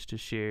and a dish to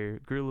share.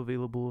 Grill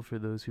available for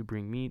those who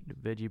bring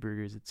meat, veggie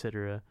burgers,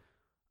 etc.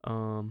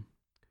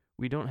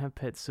 We don't have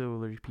pets, so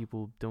allergic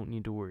people don't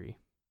need to worry.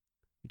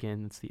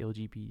 Again, that's the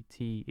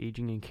LGBT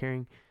Aging and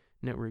Caring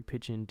Network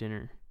Pitch-In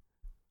Dinner.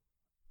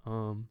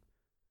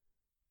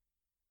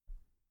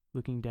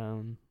 Looking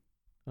down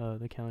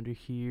the calendar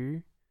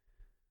here,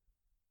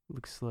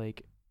 looks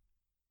like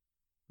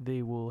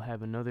they will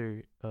have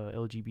another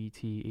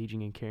LGBT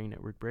Aging and Caring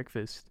Network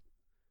breakfast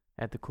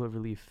at the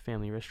Cloverleaf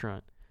Family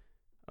Restaurant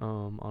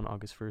on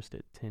August 1st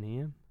at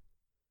 10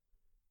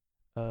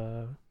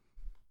 a.m.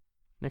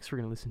 Next, we're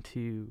going to listen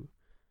to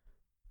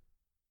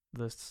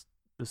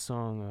the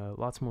song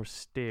Lots More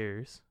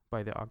Stairs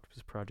by the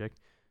Octopus Project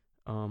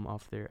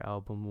off their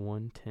album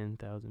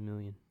 110,000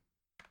 Million.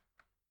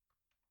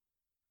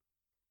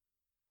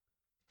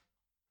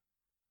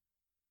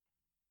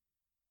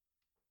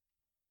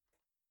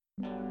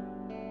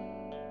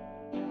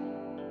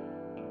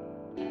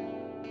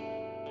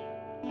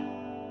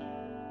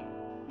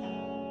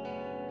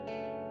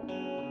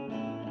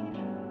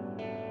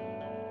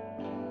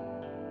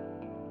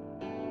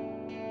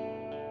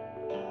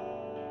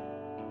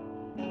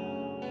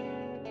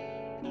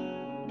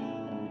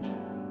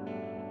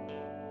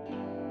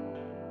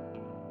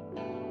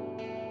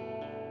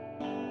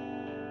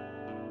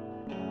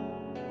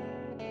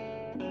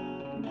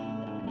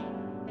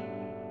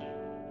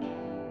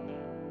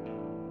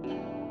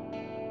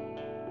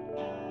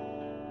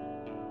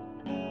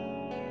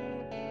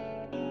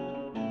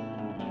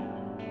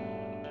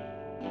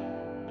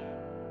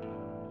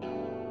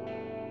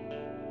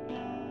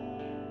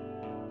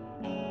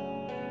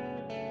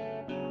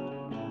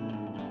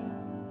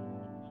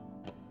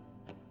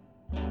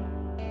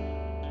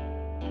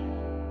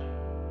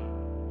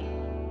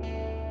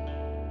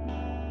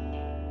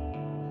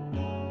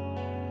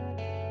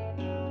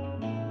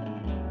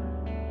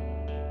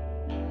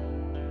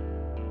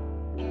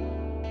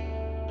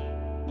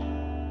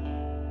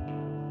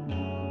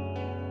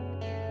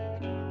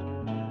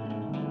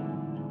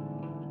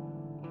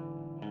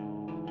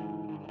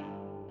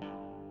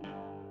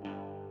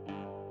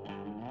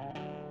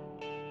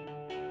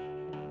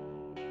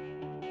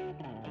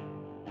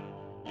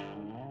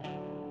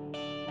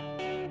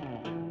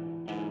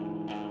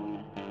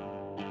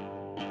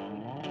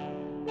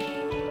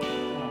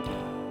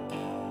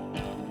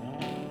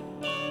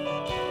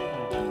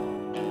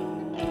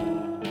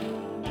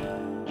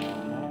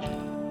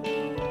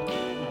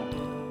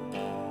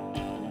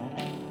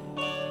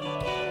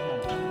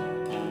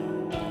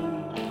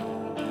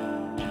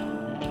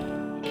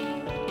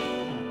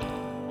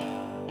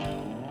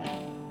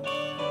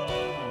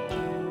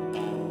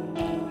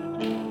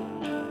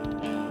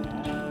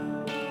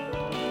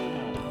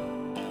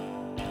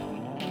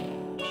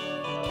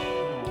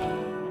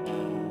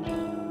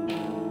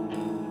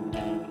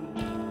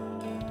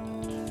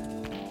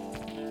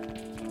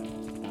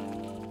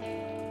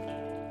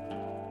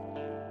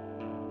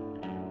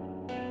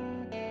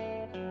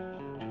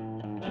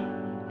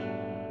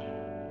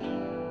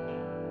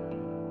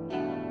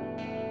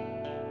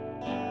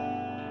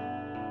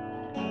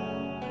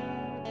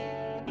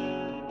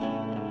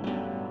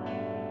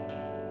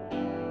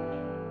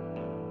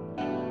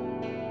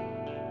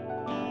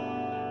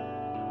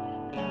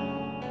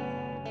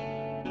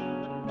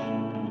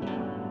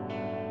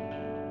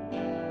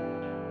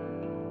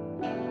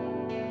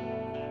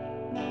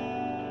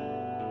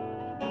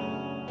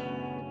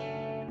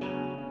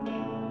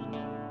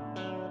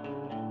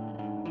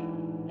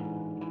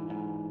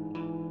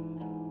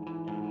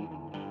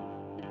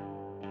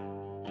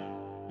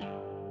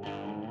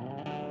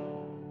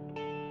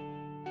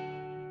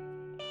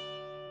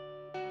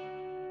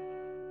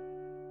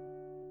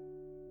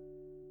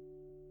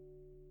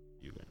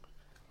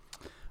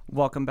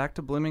 Welcome back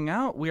to Blooming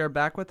Out. We are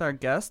back with our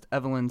guest,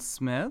 Evelyn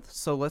Smith.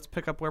 So let's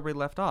pick up where we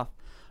left off.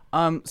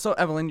 So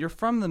Evelyn, you're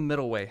from the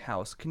Middle Way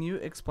House. Can you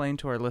explain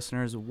to our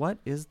listeners what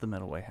is the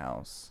Middle Way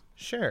House?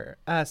 Sure.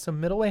 So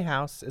Middle Way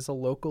House is a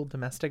local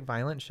domestic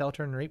violence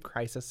shelter and rape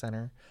crisis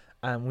center.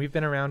 We've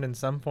been around in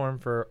some form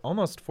for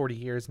almost 40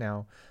 years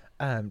now,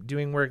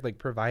 doing work like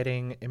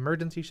providing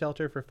emergency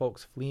shelter for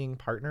folks fleeing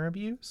partner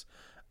abuse,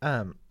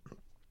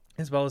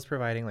 as well as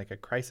providing like a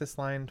crisis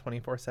line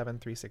 24/7,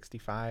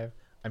 365.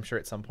 I'm sure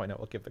at some point it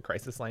will give the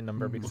crisis line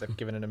number because I've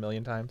given it a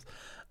million times.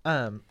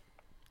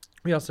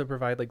 We also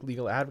provide like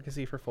legal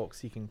advocacy for folks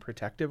seeking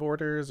protective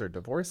orders or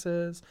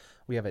divorces.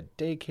 We have a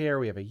daycare,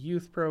 we have a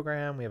youth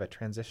program, we have a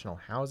transitional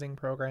housing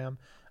program.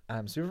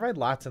 So we provide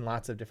lots and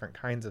lots of different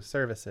kinds of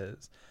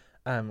services.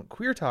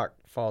 Queer Talk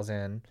falls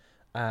in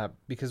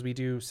because we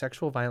do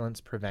sexual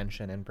violence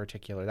prevention in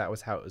particular. That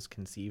was how it was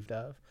conceived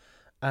of.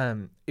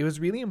 It was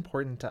really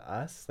important to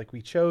us. Like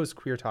we chose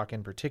Queer Talk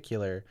in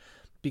particular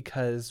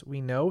because we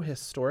know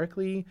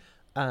historically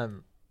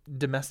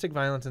domestic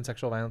violence and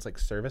sexual violence like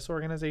service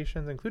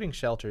organizations, including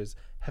shelters,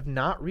 have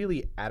not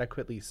really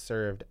adequately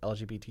served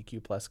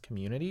LGBTQ plus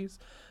communities.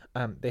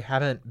 They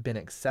haven't been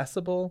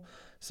accessible.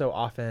 So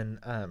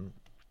often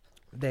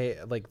they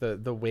like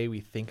the way we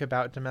think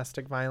about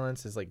domestic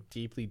violence is like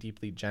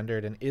deeply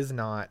gendered and is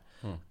not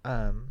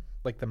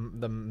like the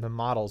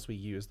models we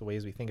use, the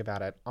ways we think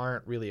about it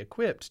aren't really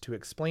equipped to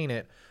explain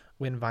it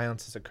when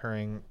violence is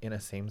occurring in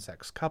a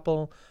same-sex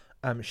couple.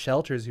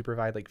 Shelters who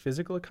provide like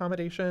physical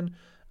accommodation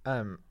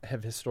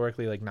have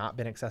historically like not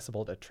been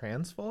accessible to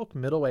trans folk.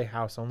 Middle Way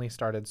House only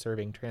started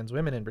serving trans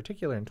women in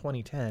particular in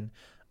 2010.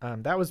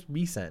 That was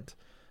recent,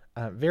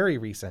 very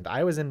recent.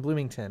 I was in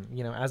Bloomington,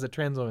 as a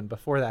trans woman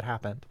before that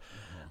happened.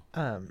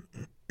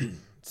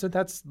 So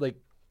that's like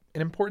an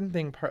important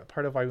thing.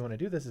 Part of why we want to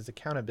do this is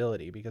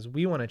accountability, because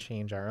we want to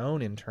change our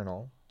own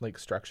internal like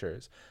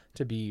structures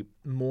to be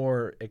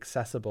more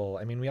accessible.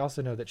 I mean, we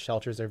also know that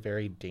shelters are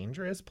very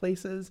dangerous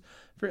places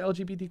for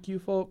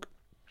LGBTQ folk.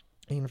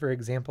 And for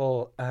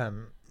example,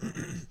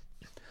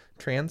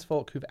 trans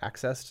folk who've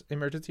accessed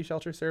emergency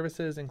shelter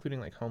services,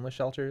 including like homeless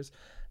shelters,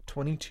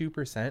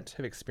 22%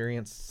 have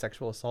experienced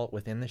sexual assault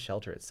within the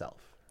shelter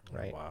itself,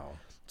 right? Wow.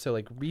 So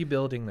like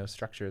rebuilding those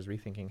structures,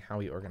 rethinking how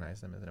we organize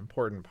them is an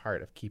important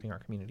part of keeping our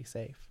community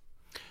safe.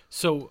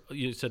 So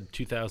you said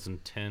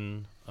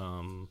 2010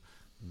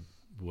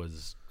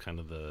 was kind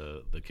of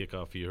the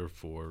kickoff year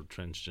for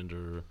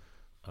transgender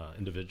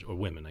individual or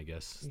women, I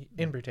guess.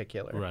 In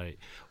particular. Right.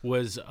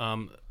 Was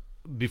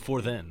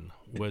before then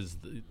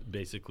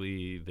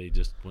basically they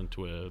just went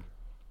to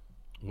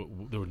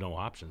there were no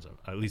options,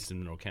 at least in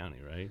Monroe County,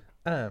 right?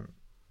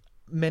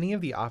 Many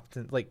of the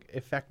options, like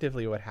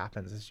effectively what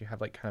happens is you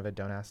have like kind of a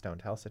don't ask, don't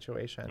tell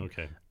situation.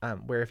 Okay.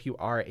 Where if you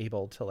are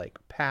able to like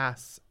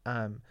pass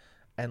and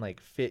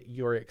like fit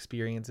your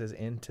experiences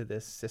into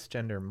this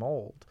cisgender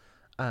mold,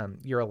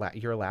 you're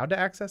allowed to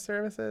access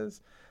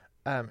services.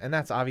 And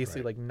that's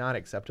obviously like not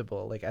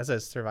acceptable. Like as a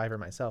survivor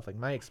myself, like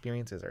my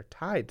experiences are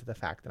tied to the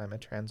fact that I'm a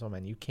trans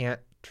woman. You can't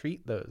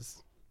treat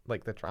those,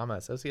 like the trauma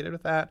associated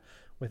with that,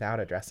 without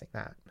addressing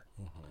that.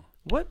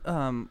 What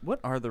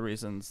are the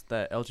reasons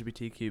that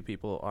LGBTQ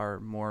people are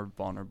more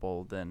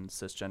vulnerable than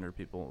cisgender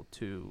people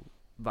to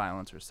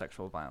violence or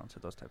sexual violence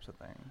or those types of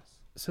things?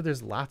 So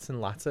there's lots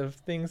and lots of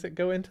things that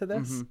go into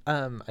this.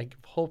 I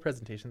give whole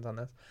presentations on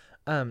this.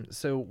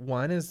 So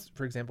one is,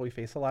 for example, we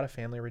face a lot of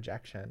family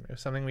rejection. It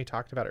was something we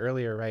talked about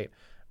earlier, right?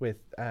 With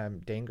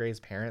Dane Gray's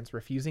parents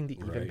refusing to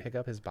even pick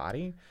up his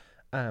body.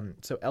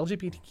 So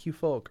LGBTQ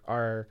folk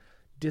are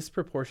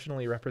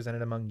disproportionately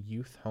represented among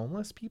youth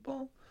homeless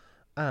people.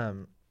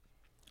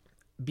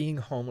 Being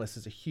homeless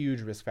is a huge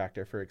risk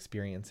factor for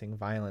experiencing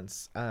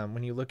violence.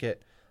 When you look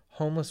at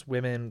homeless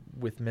women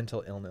with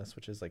mental illness,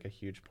 which is like a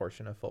huge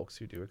portion of folks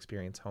who do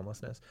experience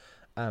homelessness,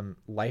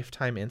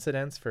 lifetime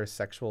incidence for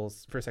sexual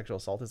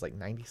assault is like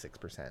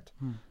 96%.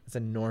 It's a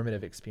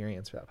normative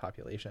experience for that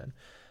population.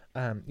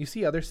 You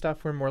see other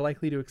stuff. We're more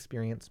likely to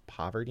experience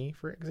poverty,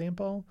 for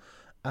example.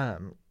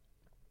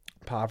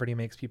 Poverty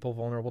makes people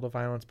vulnerable to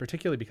violence,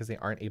 particularly because they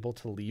aren't able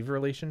to leave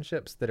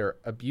relationships that are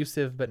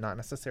abusive but not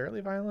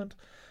necessarily violent.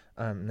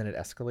 And then it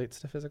escalates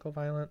to physical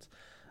violence.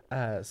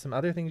 Some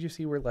other things you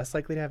see, we're less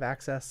likely to have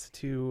access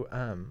to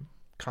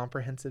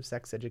comprehensive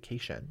sex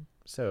education.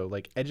 So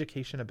like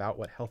education about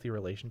what healthy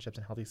relationships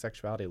and healthy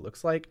sexuality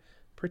looks like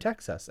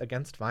protects us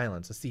against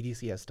violence. The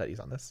CDC has studies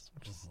on this,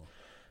 which is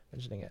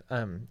mentioning it.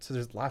 So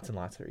there's lots and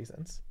lots of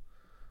reasons.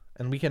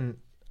 And we can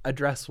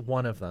address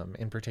one of them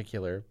in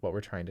particular. What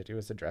we're trying to do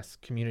is address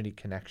community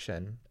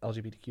connection.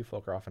 LGBTQ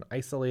folk are often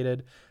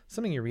isolated,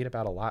 something you read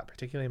about a lot,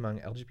 particularly among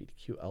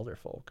LGBTQ elder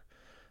folk.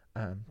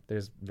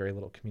 There's very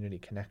little community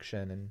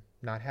connection, and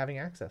not having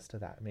access to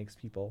that makes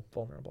people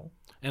vulnerable.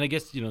 And I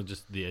guess,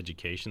 just the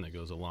education that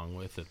goes along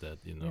with it, that,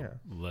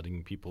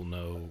 letting people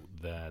know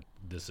that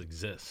this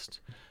exists.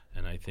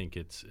 And I think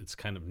it's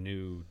kind of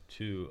new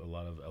to a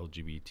lot of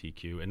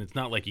LGBTQ. And it's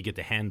not like you get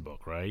the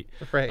handbook, right?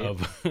 Right. Of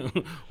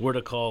where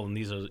to call, and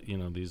these are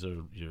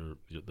your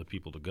the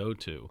people to go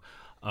to.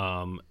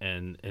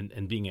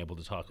 And being able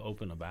to talk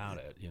open about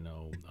it,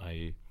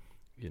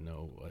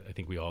 I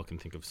think we all can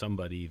think of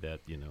somebody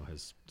that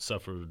has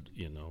suffered,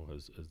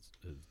 has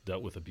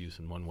dealt with abuse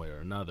in one way or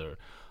another.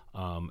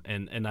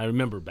 And I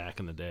remember back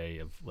in the day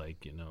of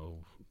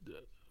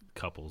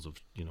couples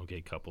of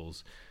gay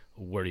couples,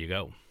 where do you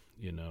go?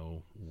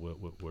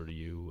 Where do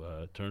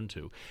you turn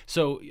to?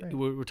 So Right.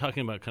 we're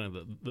talking about kind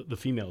of the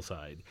female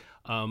side,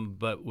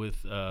 but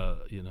with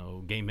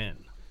gay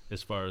men,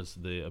 as far as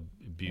the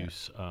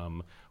abuse,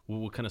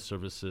 what kind of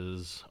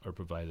services are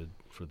provided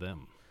for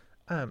them?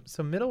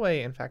 So Middle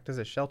Way, in fact, as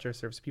a shelter,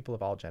 serves people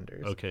of all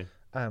genders. Okay,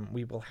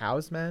 We will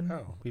house men.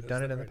 Oh, We've is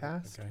done it that in the right?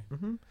 past. Okay.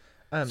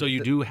 Mm-hmm. so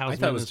you do house I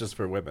thought it men was as- just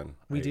for women.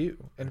 We do.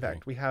 In okay.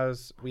 fact, we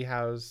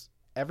house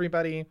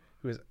everybody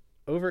who is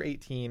over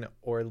 18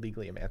 or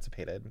legally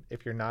emancipated.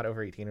 If you're not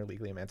over 18 or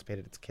legally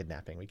emancipated, it's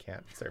kidnapping. We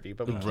can't serve you,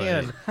 but we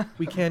Right.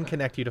 can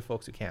connect you to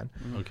folks who can.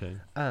 Okay.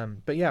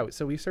 But yeah,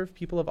 so we serve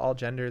people of all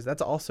genders.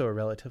 That's also a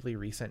relatively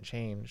recent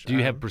change. Do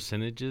you have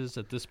percentages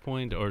at this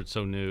point, or it's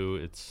so new?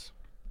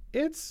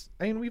 I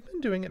mean, we've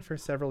been doing it for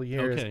several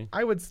years. Okay.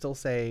 I would still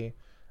say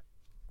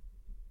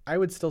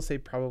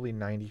probably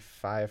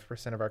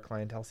 95% of our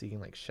clientele seeking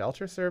like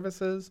shelter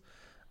services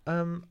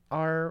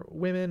are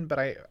women, but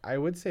I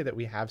would say that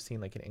we have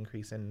seen like an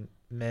increase in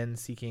men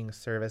seeking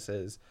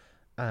services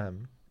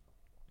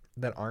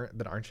that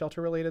aren't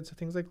shelter related, so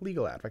things like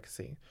legal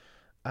advocacy.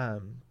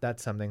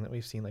 That's something that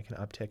we've seen like an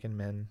uptick in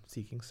men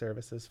seeking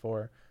services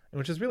for, and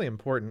which is really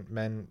important.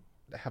 Men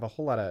have a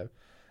whole lot of,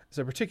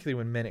 so particularly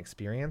when men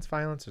experience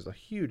violence, there's a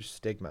huge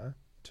stigma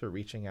to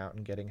reaching out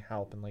and getting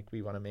help, and like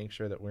we want to make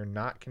sure that we're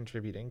not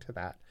contributing to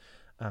that,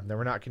 that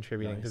we're not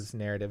contributing to Nice. this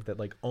narrative that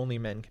like only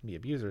men can be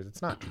abusers.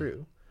 It's not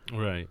true.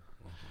 Right.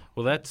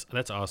 Well, that's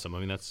awesome. I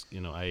mean, that's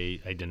I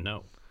didn't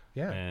know.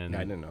 Yeah. And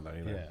Yeah, I didn't know that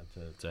either.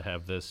 Yeah, to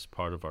have this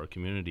part of our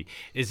community.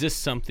 Is this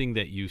something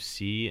that you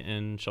see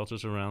in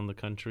shelters around the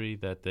country,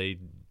 that they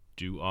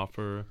do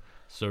offer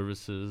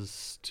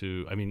services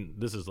to? I mean,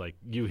 this is like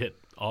you hit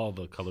all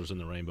the colors in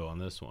the rainbow on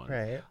this one.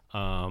 Right.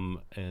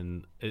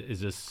 And is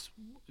this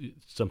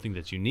something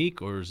that's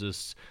unique, or is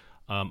this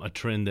a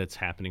trend that's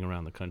happening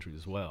around the country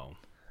as well?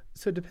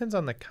 So it depends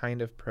on the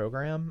kind of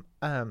program.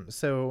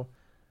 So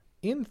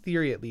in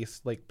theory, at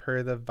least, like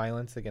per the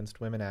Violence Against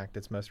Women Act,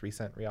 its most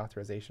recent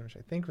reauthorization, which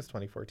I think was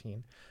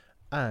 2014,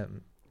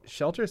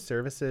 shelter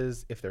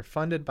services, if they're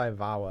funded by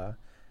VAWA,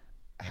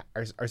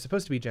 are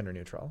supposed to be gender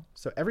neutral.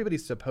 So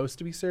everybody's supposed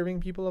to be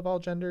serving people of all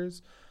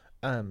genders.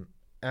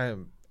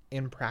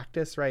 In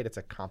practice, right, it's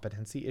a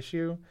competency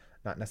issue,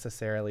 not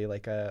necessarily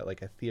like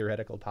a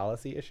theoretical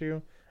policy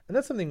issue. And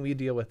that's something we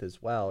deal with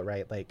as well,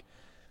 right? Like,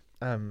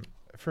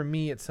 for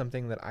me, it's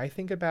something that I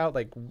think about,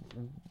 like,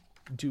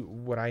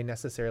 would I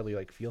necessarily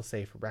like feel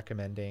safe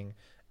recommending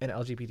an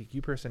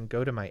LGBTQ person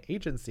go to my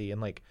agency? And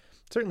like,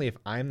 certainly if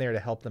I'm there to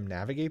help them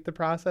navigate the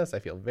process, I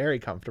feel very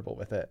comfortable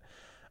with it.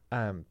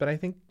 But I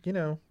think,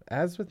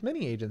 as with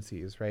many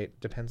agencies, right,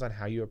 depends on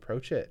how you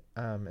approach it.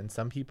 And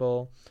some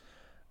people,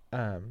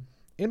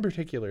 in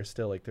particular,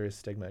 still like there is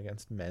stigma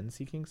against men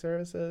seeking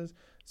services.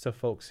 So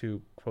folks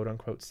who quote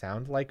unquote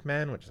sound like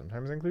men, which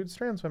sometimes includes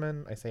trans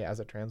women, I say as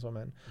a trans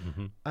woman,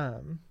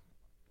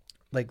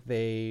 like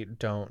they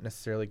don't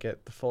necessarily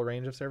get the full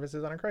range of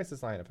services on a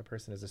crisis line. If a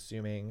person is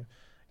assuming,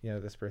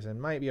 this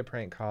person might be a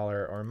prank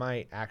caller or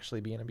might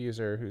actually be an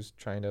abuser who's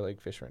trying to like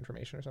fish for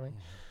information or something.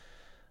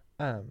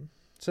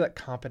 So that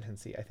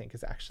competency, I think,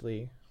 is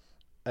actually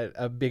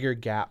a bigger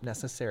gap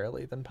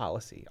necessarily than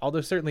policy.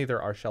 Although certainly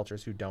there are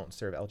shelters who don't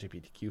serve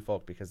LGBTQ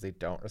folk because they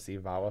don't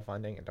receive VAWA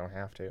funding and don't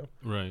have to.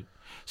 Right.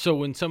 So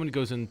when someone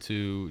goes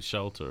into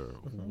shelter,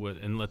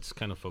 and let's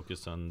kind of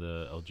focus on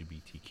the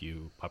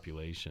LGBTQ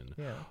population,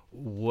 Yeah.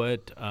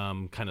 what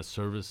kind of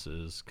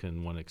services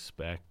can one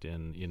expect,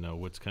 and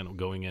what's kind of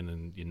going in,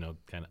 and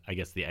kind of I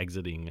guess the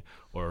exiting,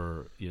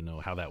 or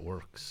how that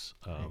works.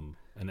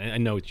 And I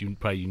know it's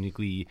probably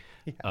uniquely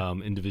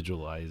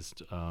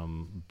individualized,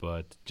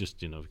 but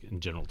just in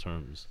general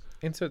terms.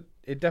 And so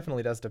it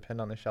definitely does depend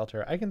on the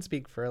shelter. I can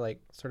speak for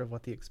like sort of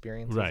what the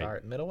experiences Right. are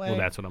at Middle Way. Well,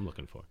 that's what I'm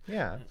looking for.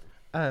 Yeah.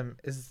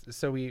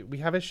 So we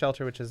have a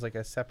shelter, which is like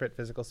a separate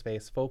physical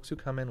space. Folks who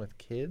come in with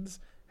kids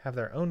have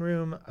their own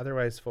room.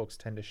 Otherwise, folks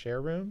tend to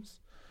share rooms.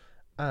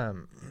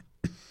 So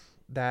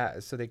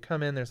they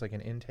come in, there's like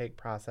an intake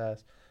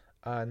process,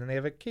 and then they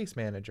have a case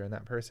manager, and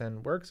that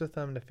person works with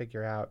them to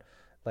figure out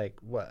like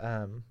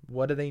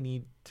what do they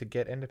need to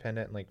get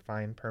independent and like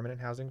find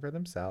permanent housing for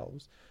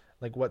themselves.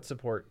 Like what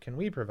support can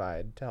we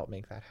provide to help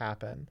make that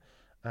happen?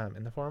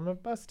 In the form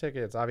of bus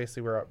tickets.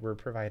 Obviously, we're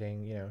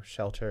providing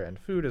shelter and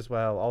food as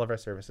well. All of our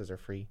services are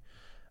free,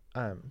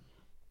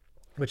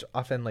 which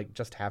often like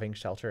just having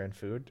shelter and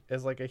food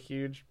is like a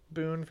huge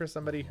boon for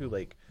somebody who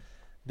like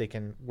they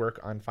can work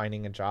on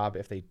finding a job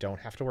if they don't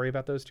have to worry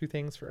about those two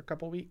things for a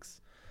couple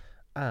weeks.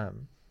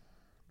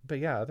 But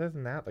yeah, other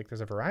than that, like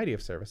there's a variety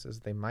of services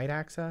they might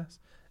access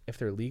if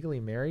they're legally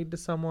married to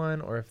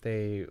someone, or if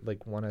they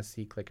like want to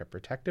seek like a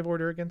protective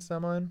order against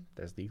someone.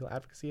 There's legal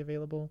advocacy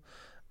available.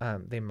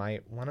 They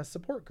might want a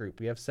support group.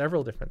 We have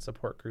several different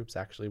support groups.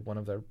 Actually, one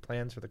of the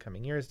plans for the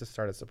coming year is to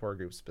start a support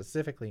group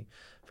specifically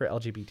for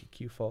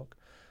LGBTQ folk.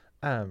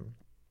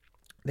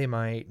 They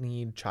might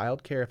need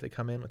childcare if they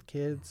come in with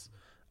kids.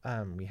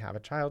 We have a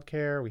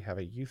childcare. We have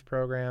a youth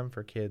program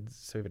for kids.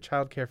 So we have a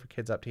childcare for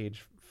kids up to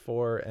age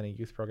 4 and a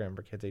youth program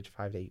for kids age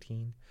 5 to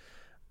 18.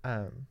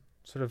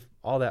 Sort of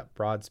all that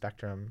broad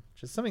spectrum,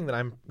 which is something that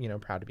I'm,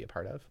 proud to be a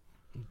part of.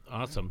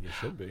 Awesome. You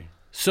should be.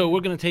 So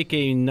we're going to take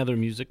another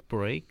music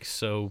break.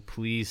 So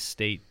please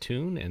stay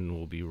tuned, and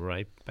we'll be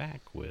right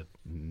back with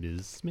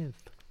Ms.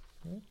 Smith.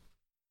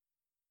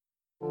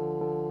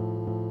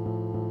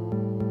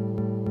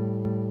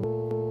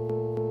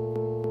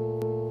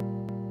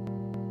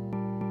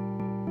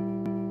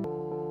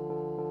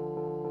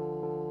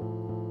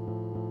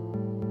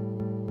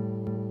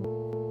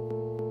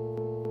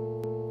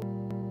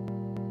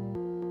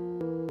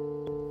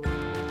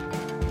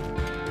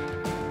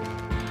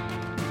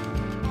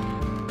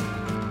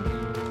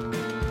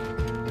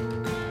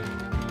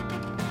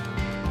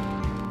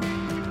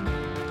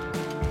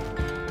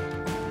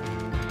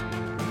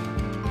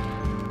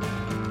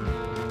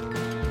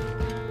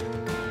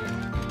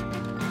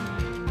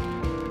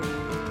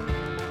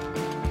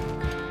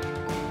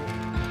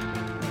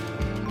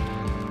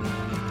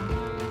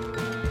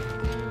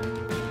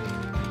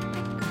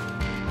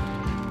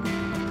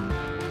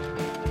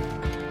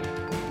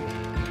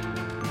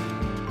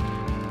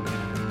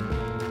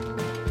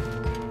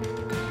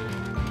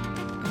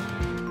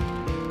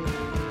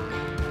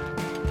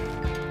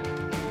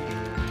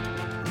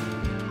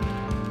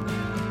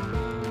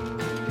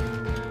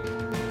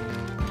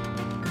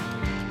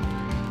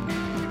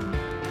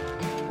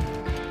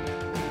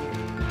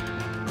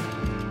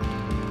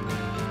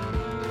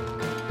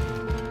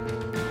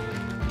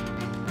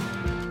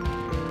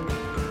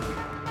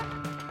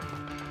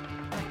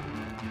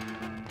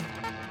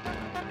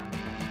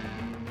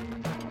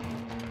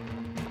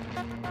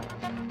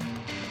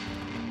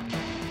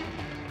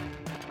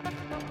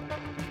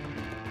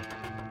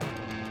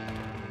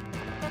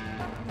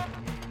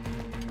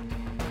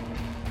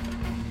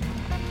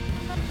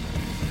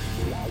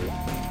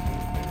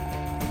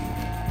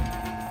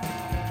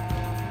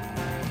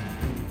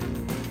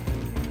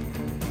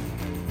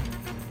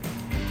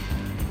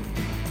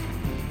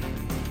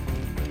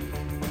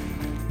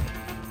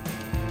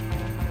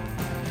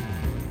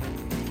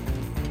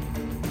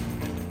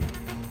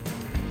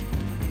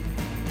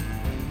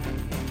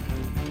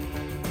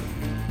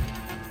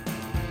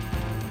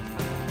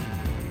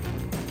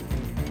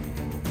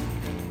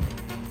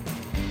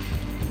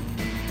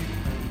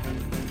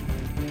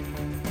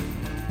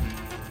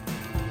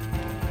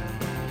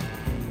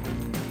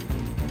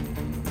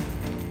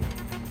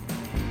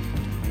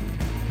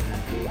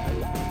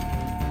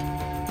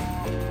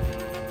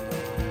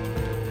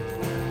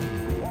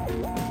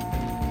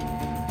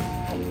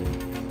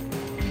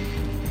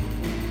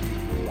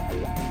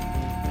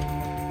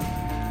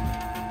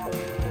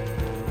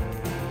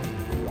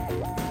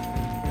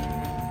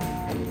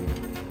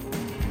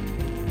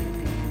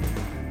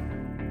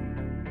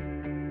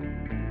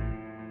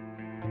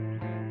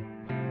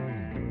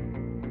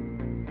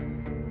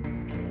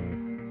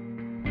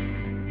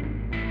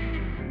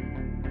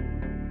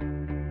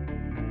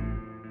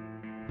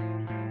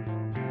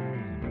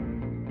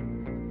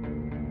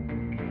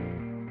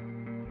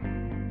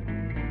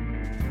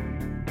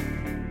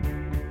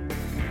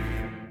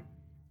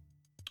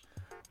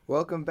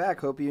 Welcome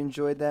back. Hope you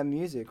enjoyed that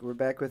music. We're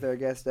back with our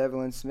guest,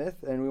 Evelyn Smith,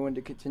 and we wanted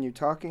to continue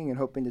talking and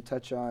hoping to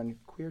touch on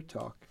queer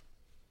talk.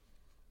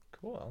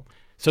 Cool.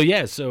 So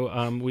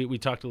we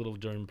talked a little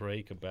during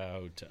break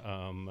about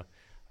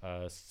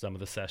some of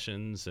the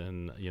sessions,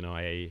 and we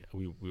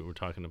were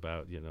talking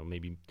about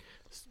maybe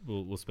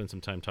we'll spend some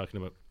time talking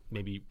about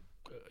maybe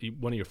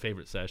one of your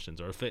favorite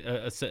sessions, or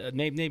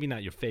maybe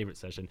not your favorite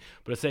session,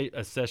 but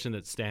a session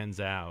that stands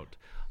out,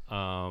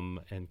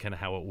 and kind of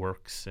how it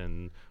works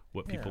and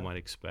what people might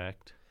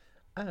expect.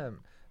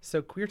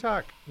 So queer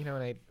talk,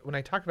 when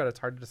I talk about it, it's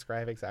hard to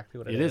describe exactly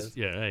what it is.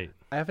 Yeah, right.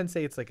 I often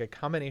say it's like a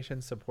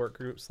combination support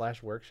group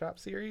 / workshop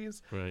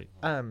series. Right.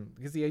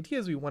 Because the idea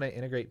is we want to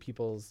integrate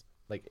people's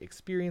like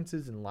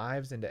experiences and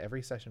lives into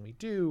every session we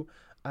do,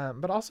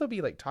 but also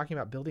be like talking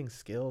about building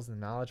skills and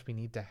knowledge we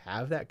need to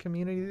have that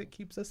community that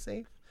keeps us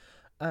safe.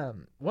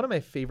 One of my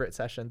favorite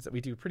sessions that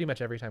we do pretty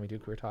much every time we do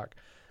queer talk,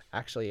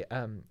 actually,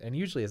 and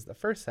usually is the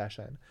first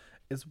session,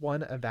 is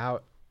one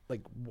about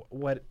like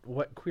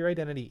what queer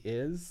identity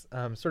is,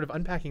 sort of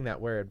unpacking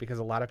that word because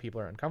a lot of people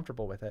are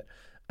uncomfortable with it,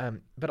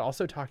 but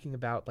also talking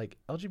about like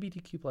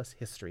LGBTQ plus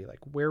history, like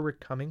where we're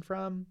coming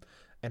from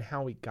and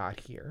how we got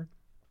here.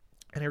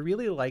 And I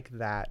really like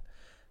that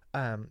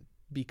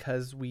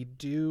because we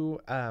do,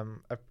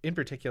 in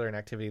particular, an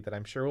activity that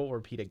I'm sure we'll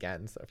repeat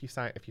again. So if you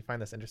find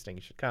this interesting,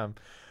 you should come.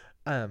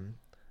 A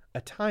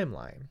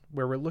timeline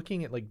where we're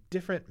looking at like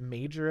different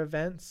major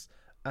events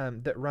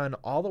that run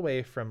all the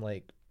way from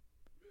like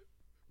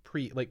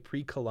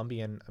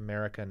pre-Columbian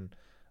American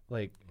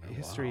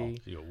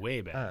history. So you're way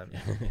back.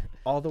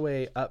 All the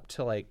way up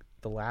to like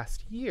the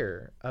last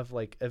year of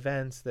like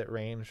events that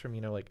range from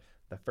like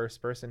the first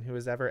person who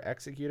was ever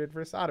executed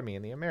for sodomy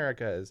in the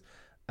Americas,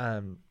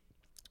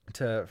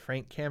 to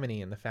Frank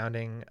Kameny and the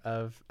founding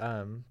of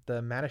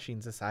the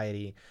Mattachine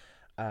Society,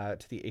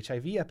 to the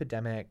HIV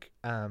epidemic,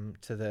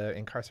 to the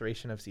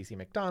incarceration of C.C.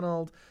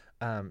 McDonald,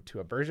 to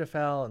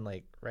Obergefell, and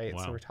like, right.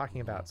 Wow. So we're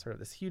talking about sort of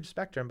this huge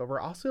spectrum, but we're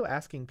also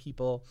asking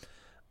people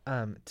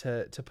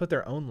to put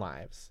their own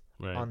lives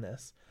Right. on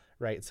this.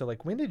 Right. So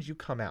like, when did you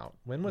come out?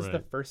 When was the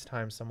Right. first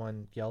time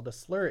someone yelled a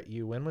slur at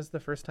you? When was the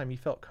first time you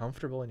felt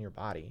comfortable in your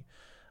body?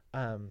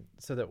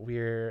 So that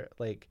we're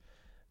like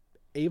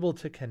able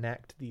to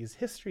connect these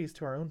histories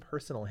to our own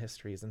personal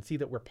histories and see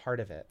that we're part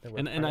of it. That we're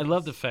And part I of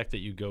love this. the fact that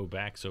you go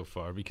back so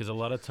far, because a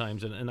lot of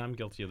times, and I'm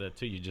guilty of that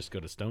too, you just go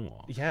to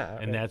Stonewall. Yeah.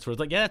 And right. that's where it's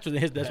like, yeah,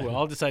 that's where we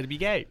all decided to be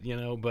gay,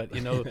 but,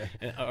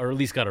 or at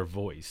least got our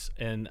voice.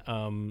 And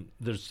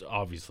there's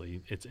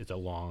obviously, it's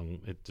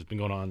been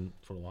going on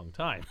for a long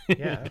time.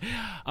 Yeah.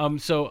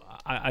 So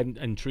I'm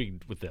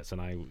intrigued with this, and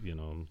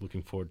I'm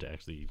looking forward to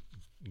actually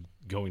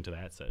going to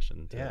that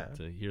session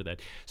to hear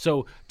that.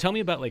 So tell me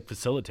about like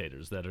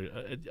facilitators that are,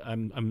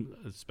 I'm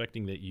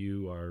expecting that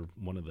you are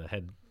one of the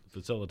head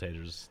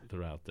facilitators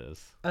throughout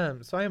this.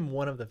 So I am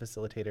one of the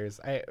facilitators.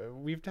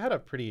 We've had a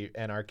pretty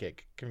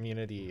anarchic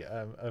community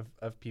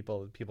of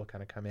people. People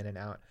kind of come in and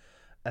out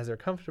as they're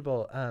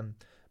comfortable.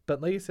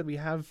 But like you said, we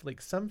have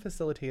like some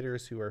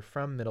facilitators who are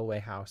from Middle Way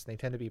House. And they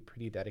tend to be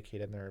pretty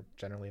dedicated, and they're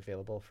generally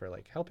available for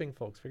like helping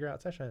folks figure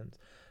out sessions.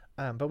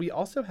 But we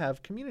also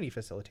have community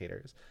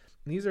facilitators.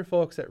 And these are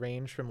folks that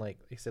range from, like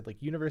I said,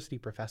 like university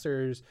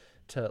professors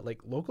to like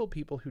local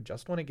people who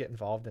just want to get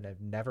involved and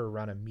have never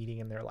run a meeting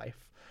in their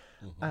life.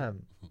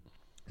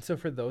 So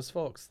for those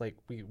folks, like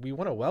we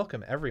want to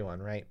welcome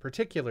everyone, right?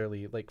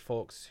 Particularly like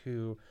folks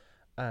who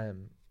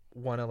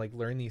want to like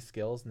learn these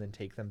skills and then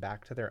take them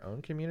back to their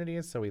own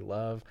communities. So we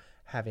love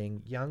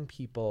having young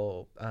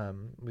people.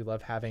 We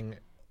love having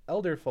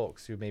elder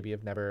folks who maybe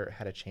have never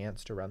had a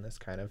chance to run this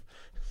kind of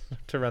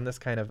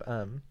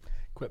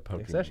Quit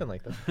poking session me.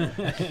 like this.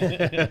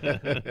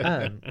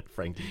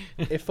 Frankie.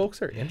 If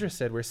folks are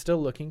interested, we're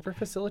still looking for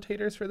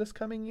facilitators for this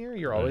coming year.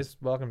 You're always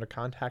welcome to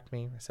contact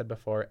me. I said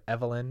before,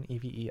 Evelyn,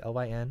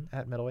 Evelyn,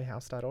 at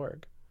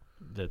middlewayhouse.org.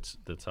 That's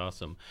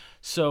awesome.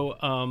 So,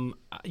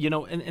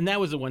 and that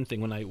was the one thing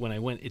when I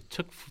went, it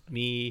took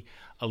me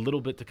a little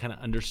bit to kind of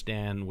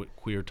understand what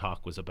Queer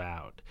Talk was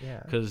about.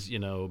 Yeah. Because,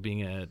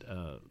 being at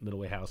Middle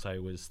Way House, I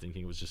was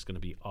thinking it was just going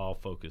to be all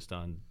focused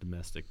on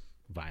domestic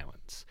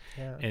violence.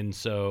 Yeah. And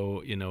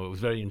so, it was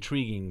very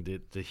intriguing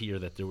to hear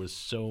that there was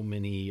so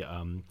many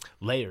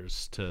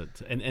layers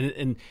and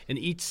in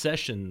each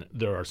session,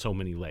 there are so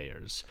many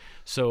layers.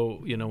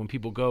 So, when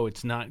people go,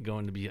 it's not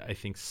going to be, I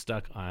think,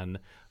 stuck on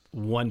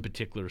one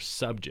particular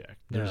subject.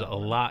 There's a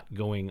lot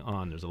going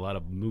on. There's a lot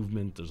of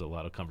movement. There's a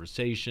lot of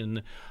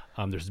conversation.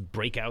 There's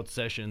breakout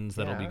sessions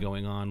that'll be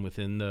going on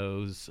within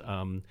those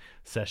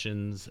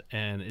sessions.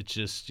 And it's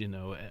just,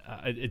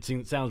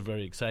 it sounds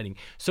very exciting.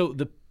 So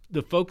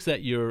the folks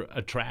that you're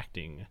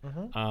attracting,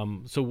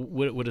 so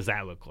what does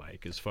that look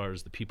like as far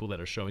as the people that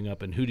are showing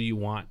up, and who do you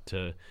want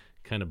to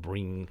kind of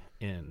bring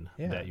in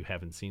that you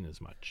haven't seen as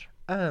much?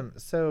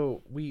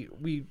 So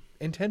we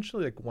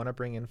intentionally like want to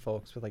bring in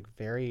folks with like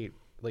very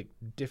like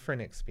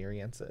different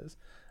experiences.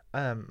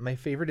 My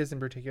favorite is in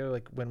particular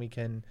like when we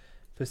can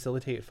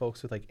facilitate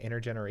folks with like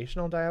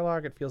intergenerational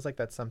dialogue. It feels like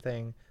that's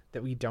something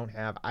that we don't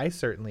have. I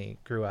certainly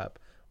grew up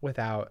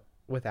without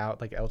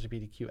like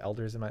LGBTQ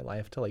elders in my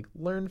life to like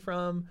learn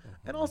from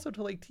and also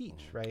to like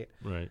teach, right?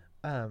 Right.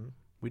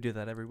 We do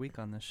that every week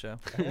on this show.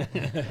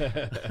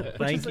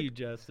 Thank you,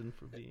 Justin,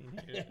 for being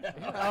here.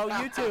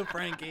 Oh, you too,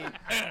 Frankie.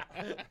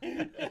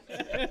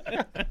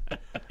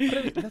 But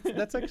I mean,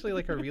 that's actually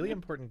like a really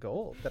important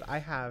goal that I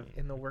have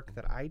in the work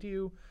that I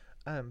do,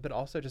 but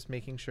also just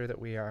making sure that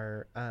we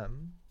are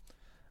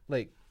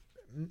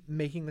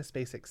making the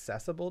space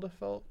accessible to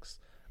folks.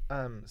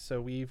 So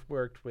we've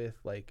worked with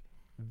like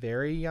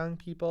very young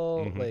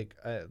people,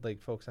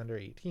 like folks under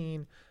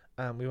 18.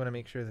 We want to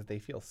make sure that they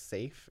feel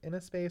safe in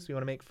a space. We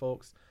want to make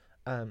folks.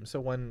 So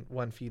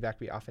one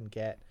feedback we often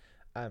get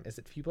is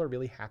that people are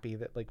really happy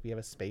that like we have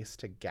a space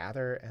to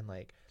gather and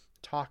like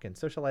talk and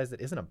socialize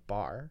that isn't a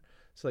bar.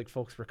 So like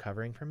folks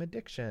recovering from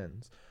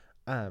addictions.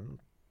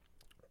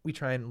 We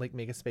try and like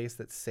make a space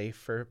that's safe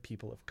for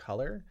people of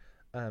color.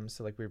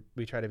 So like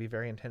we try to be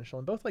very intentional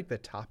in both like the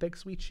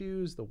topics we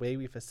choose, the way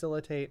we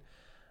facilitate,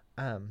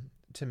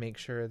 to make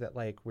sure that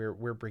like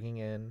we're bringing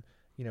in,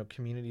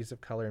 communities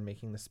of color and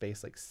making the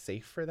space like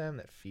safe for them,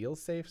 that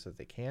feels safe so that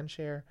they can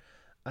share.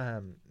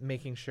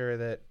 Making sure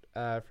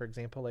that, for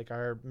example, like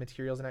our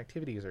materials and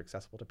activities are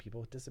accessible to people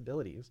with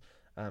disabilities,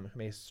 who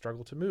may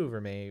struggle to move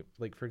or may,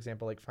 like, for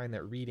example, like find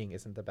that reading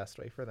isn't the best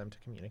way for them to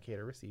communicate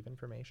or receive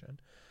information.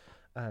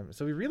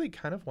 So we really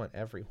kind of want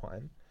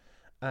everyone.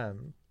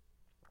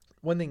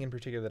 One thing in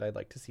particular that I'd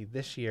like to see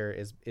this year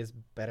is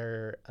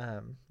better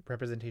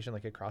representation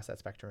like across that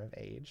spectrum of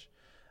age,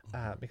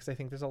 because I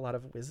think there's a lot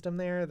of wisdom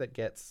there that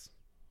gets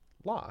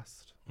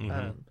lost.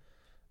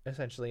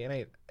 Essentially, and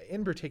I,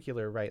 in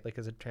particular, right, like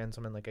as a trans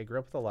woman, like I grew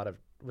up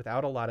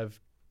without a lot of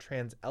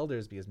trans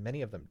elders because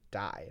many of them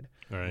died.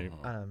 Right.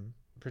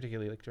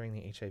 particularly like during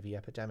the HIV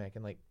epidemic,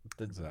 and like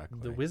the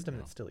Exactly, wisdom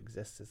yeah. that still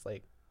exists is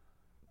like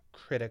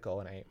critical.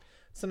 And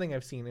something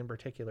I've seen in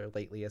particular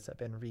lately is I've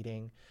been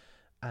reading,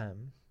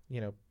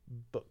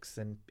 books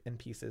and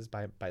pieces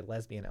by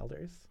lesbian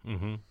elders.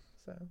 Mm-hmm.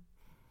 So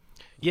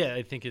Yeah,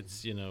 I think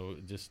it's,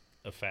 just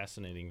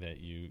fascinating that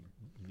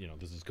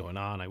this is going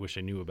on. I wish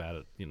I knew about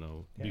it, Yeah.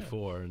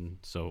 before. And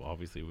so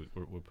obviously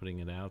we're putting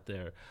it out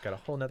there. got a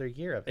whole nother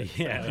year of it.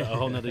 Yeah, so. a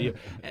whole nother year.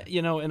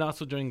 And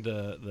also during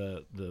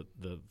the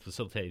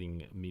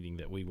facilitating meeting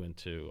that we went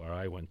to, or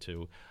I went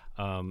to,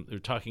 they're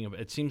talking about,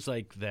 it seems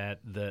like that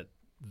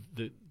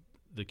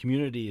the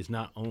community is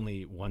not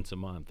only once a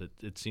month.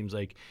 It seems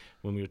like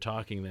when we were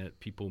talking that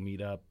people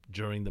meet up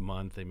during the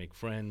month, they make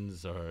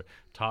friends or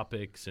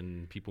topics,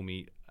 and people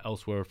meet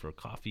elsewhere for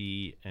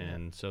coffee.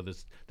 And so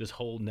this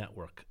whole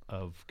network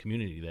of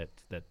community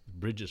that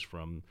bridges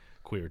from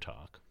queer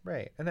talk.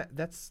 Right. And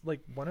that's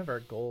like one of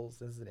our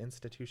goals as an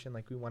institution.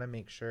 Like we want to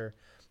make sure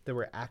that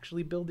we're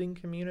actually building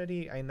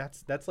community. And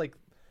that's like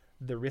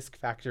the risk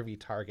factor we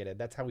targeted.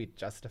 That's how we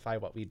justify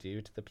what we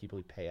do to the people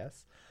who pay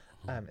us.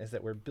 Is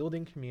that we're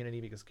building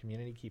community because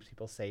community keeps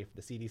people safe.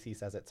 The CDC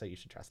says it, so you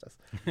should trust us.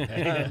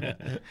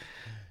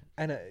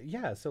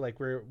 So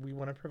like we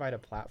want to provide a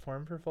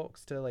platform for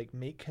folks to like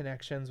make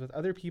connections with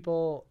other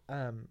people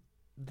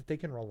that they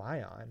can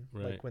rely on.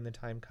 Right. Like when the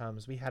time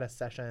comes. We had a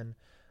session,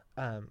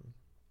 I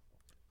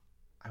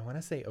want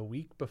to say a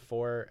week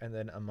before and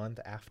then a month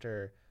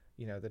after,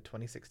 the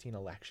 2016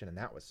 election, and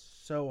that was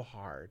so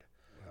hard.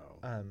 Wow,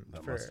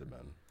 that must have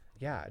been.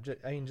 Yeah,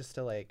 just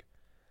to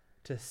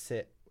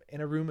sit in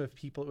a room of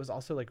people. It was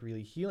also like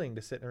really healing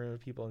to sit in a room of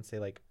people and say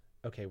like,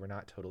 okay, we're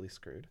not totally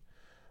screwed.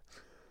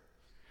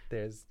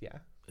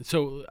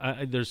 So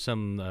there's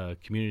some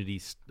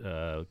community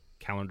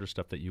calendar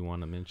stuff that you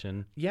want to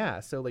mention.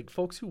 Yeah, so like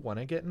folks who want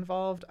to get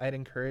involved, I'd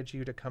encourage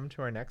you to come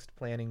to our next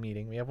planning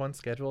meeting. We have one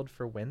scheduled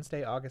for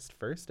Wednesday, August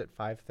 1st at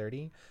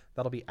 5:30.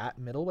 That'll be at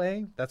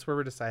Middleway. That's where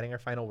we're deciding our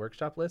final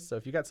workshop list. So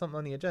if you got something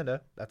on the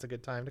agenda, that's a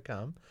good time to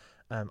come.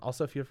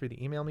 Also, feel free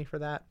to email me for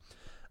that.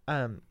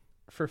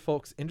 For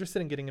folks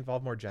interested in getting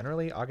involved more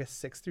generally,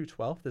 August 6th through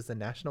 12th is the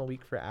National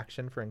Week for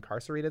Action for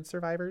Incarcerated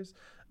Survivors.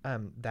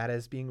 That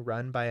is being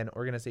run by an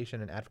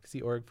organization, an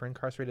advocacy org for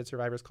incarcerated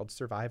survivors called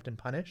Survived and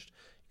Punished.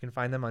 You can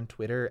find them on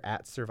Twitter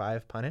at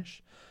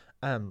SurvivePunish.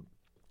 And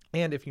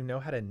if you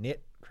know how to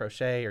knit,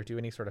 crochet, or do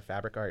any sort of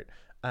fabric art,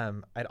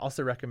 I'd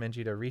also recommend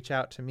you to reach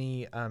out to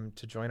me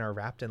to join our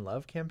Wrapped in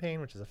Love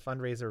campaign, which is a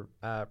fundraiser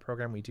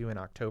program we do in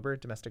October,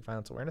 Domestic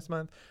Violence Awareness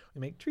Month.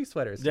 We make tree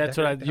sweaters. That's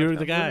you're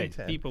the guy,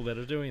 people that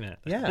are doing that.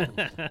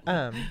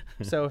 Yeah.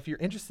 So if you're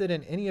interested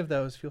in any of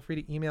those, feel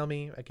free to email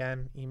me.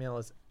 Again, email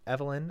is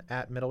Evelyn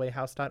at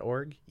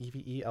middlewayhouse.org,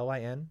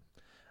 EVELYN,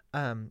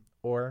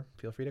 or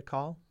feel free to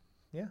call.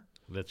 Yeah.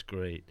 That's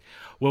great.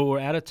 Well, we're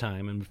out of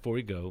time, and before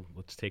we go,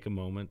 let's take a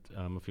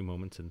few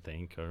moments, and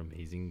thank our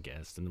amazing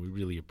guests. And we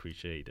really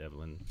appreciate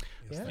Evelyn.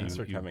 Yes, thanks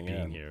for coming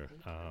being in. here.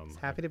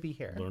 Happy to be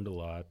here. Learned a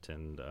lot,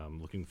 and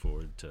looking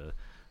forward to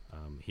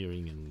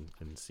hearing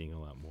and seeing a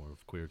lot more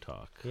of Queer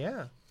Talk.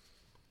 Yeah.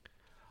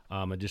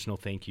 Additional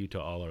thank you to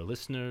all our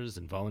listeners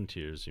and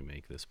volunteers who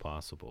make this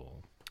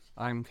possible.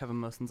 I'm Kevin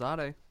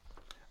Mosenzade.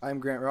 I'm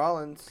Grant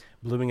Rollins.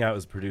 Blooming Out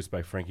is produced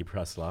by Frankie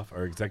Presloff.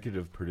 Our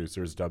executive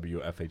producer is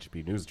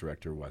WFHB News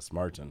Director Wes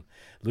Martin.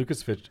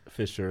 Lucas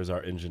Fisher is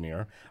our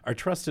engineer. Our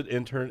trusted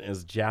intern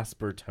is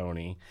Jasper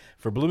Toney.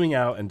 For Blooming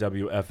Out and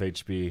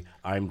WFHB,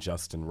 I'm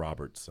Justin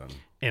Robertson.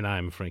 And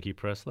I'm Frankie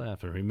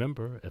Presloff. And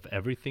remember, if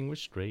everything was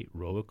straight,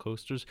 roller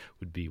coasters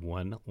would be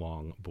one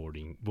long,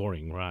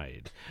 boring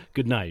ride.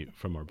 Good night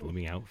from our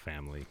Blooming Out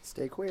family.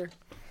 Stay queer.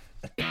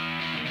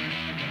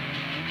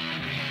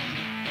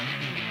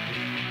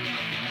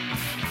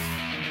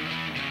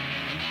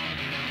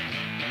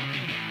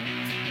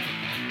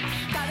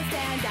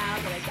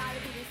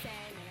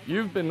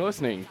 You've been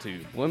listening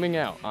to Blooming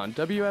Out on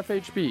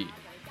WFHB.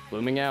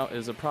 Blooming Out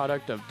is a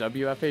product of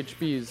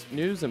WFHB's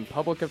News and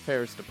Public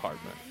Affairs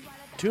Department.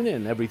 Tune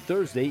in every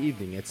Thursday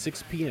evening at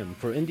 6 p.m.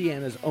 for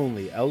Indiana's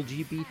only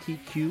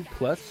LGBTQ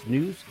plus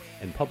news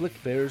and public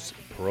affairs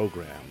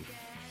program.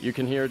 You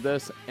can hear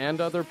this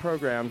and other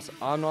programs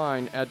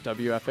online at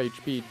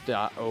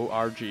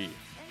WFHB.org.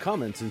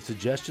 Comments and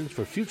suggestions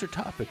for future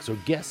topics or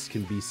guests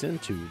can be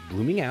sent to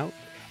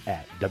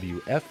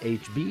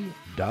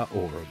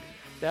bloomingout@wfhb.org.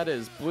 That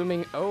is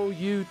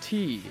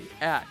BloomingOUT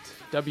at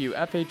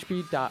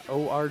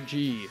WFHB.org.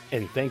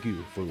 And thank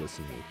you for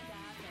listening.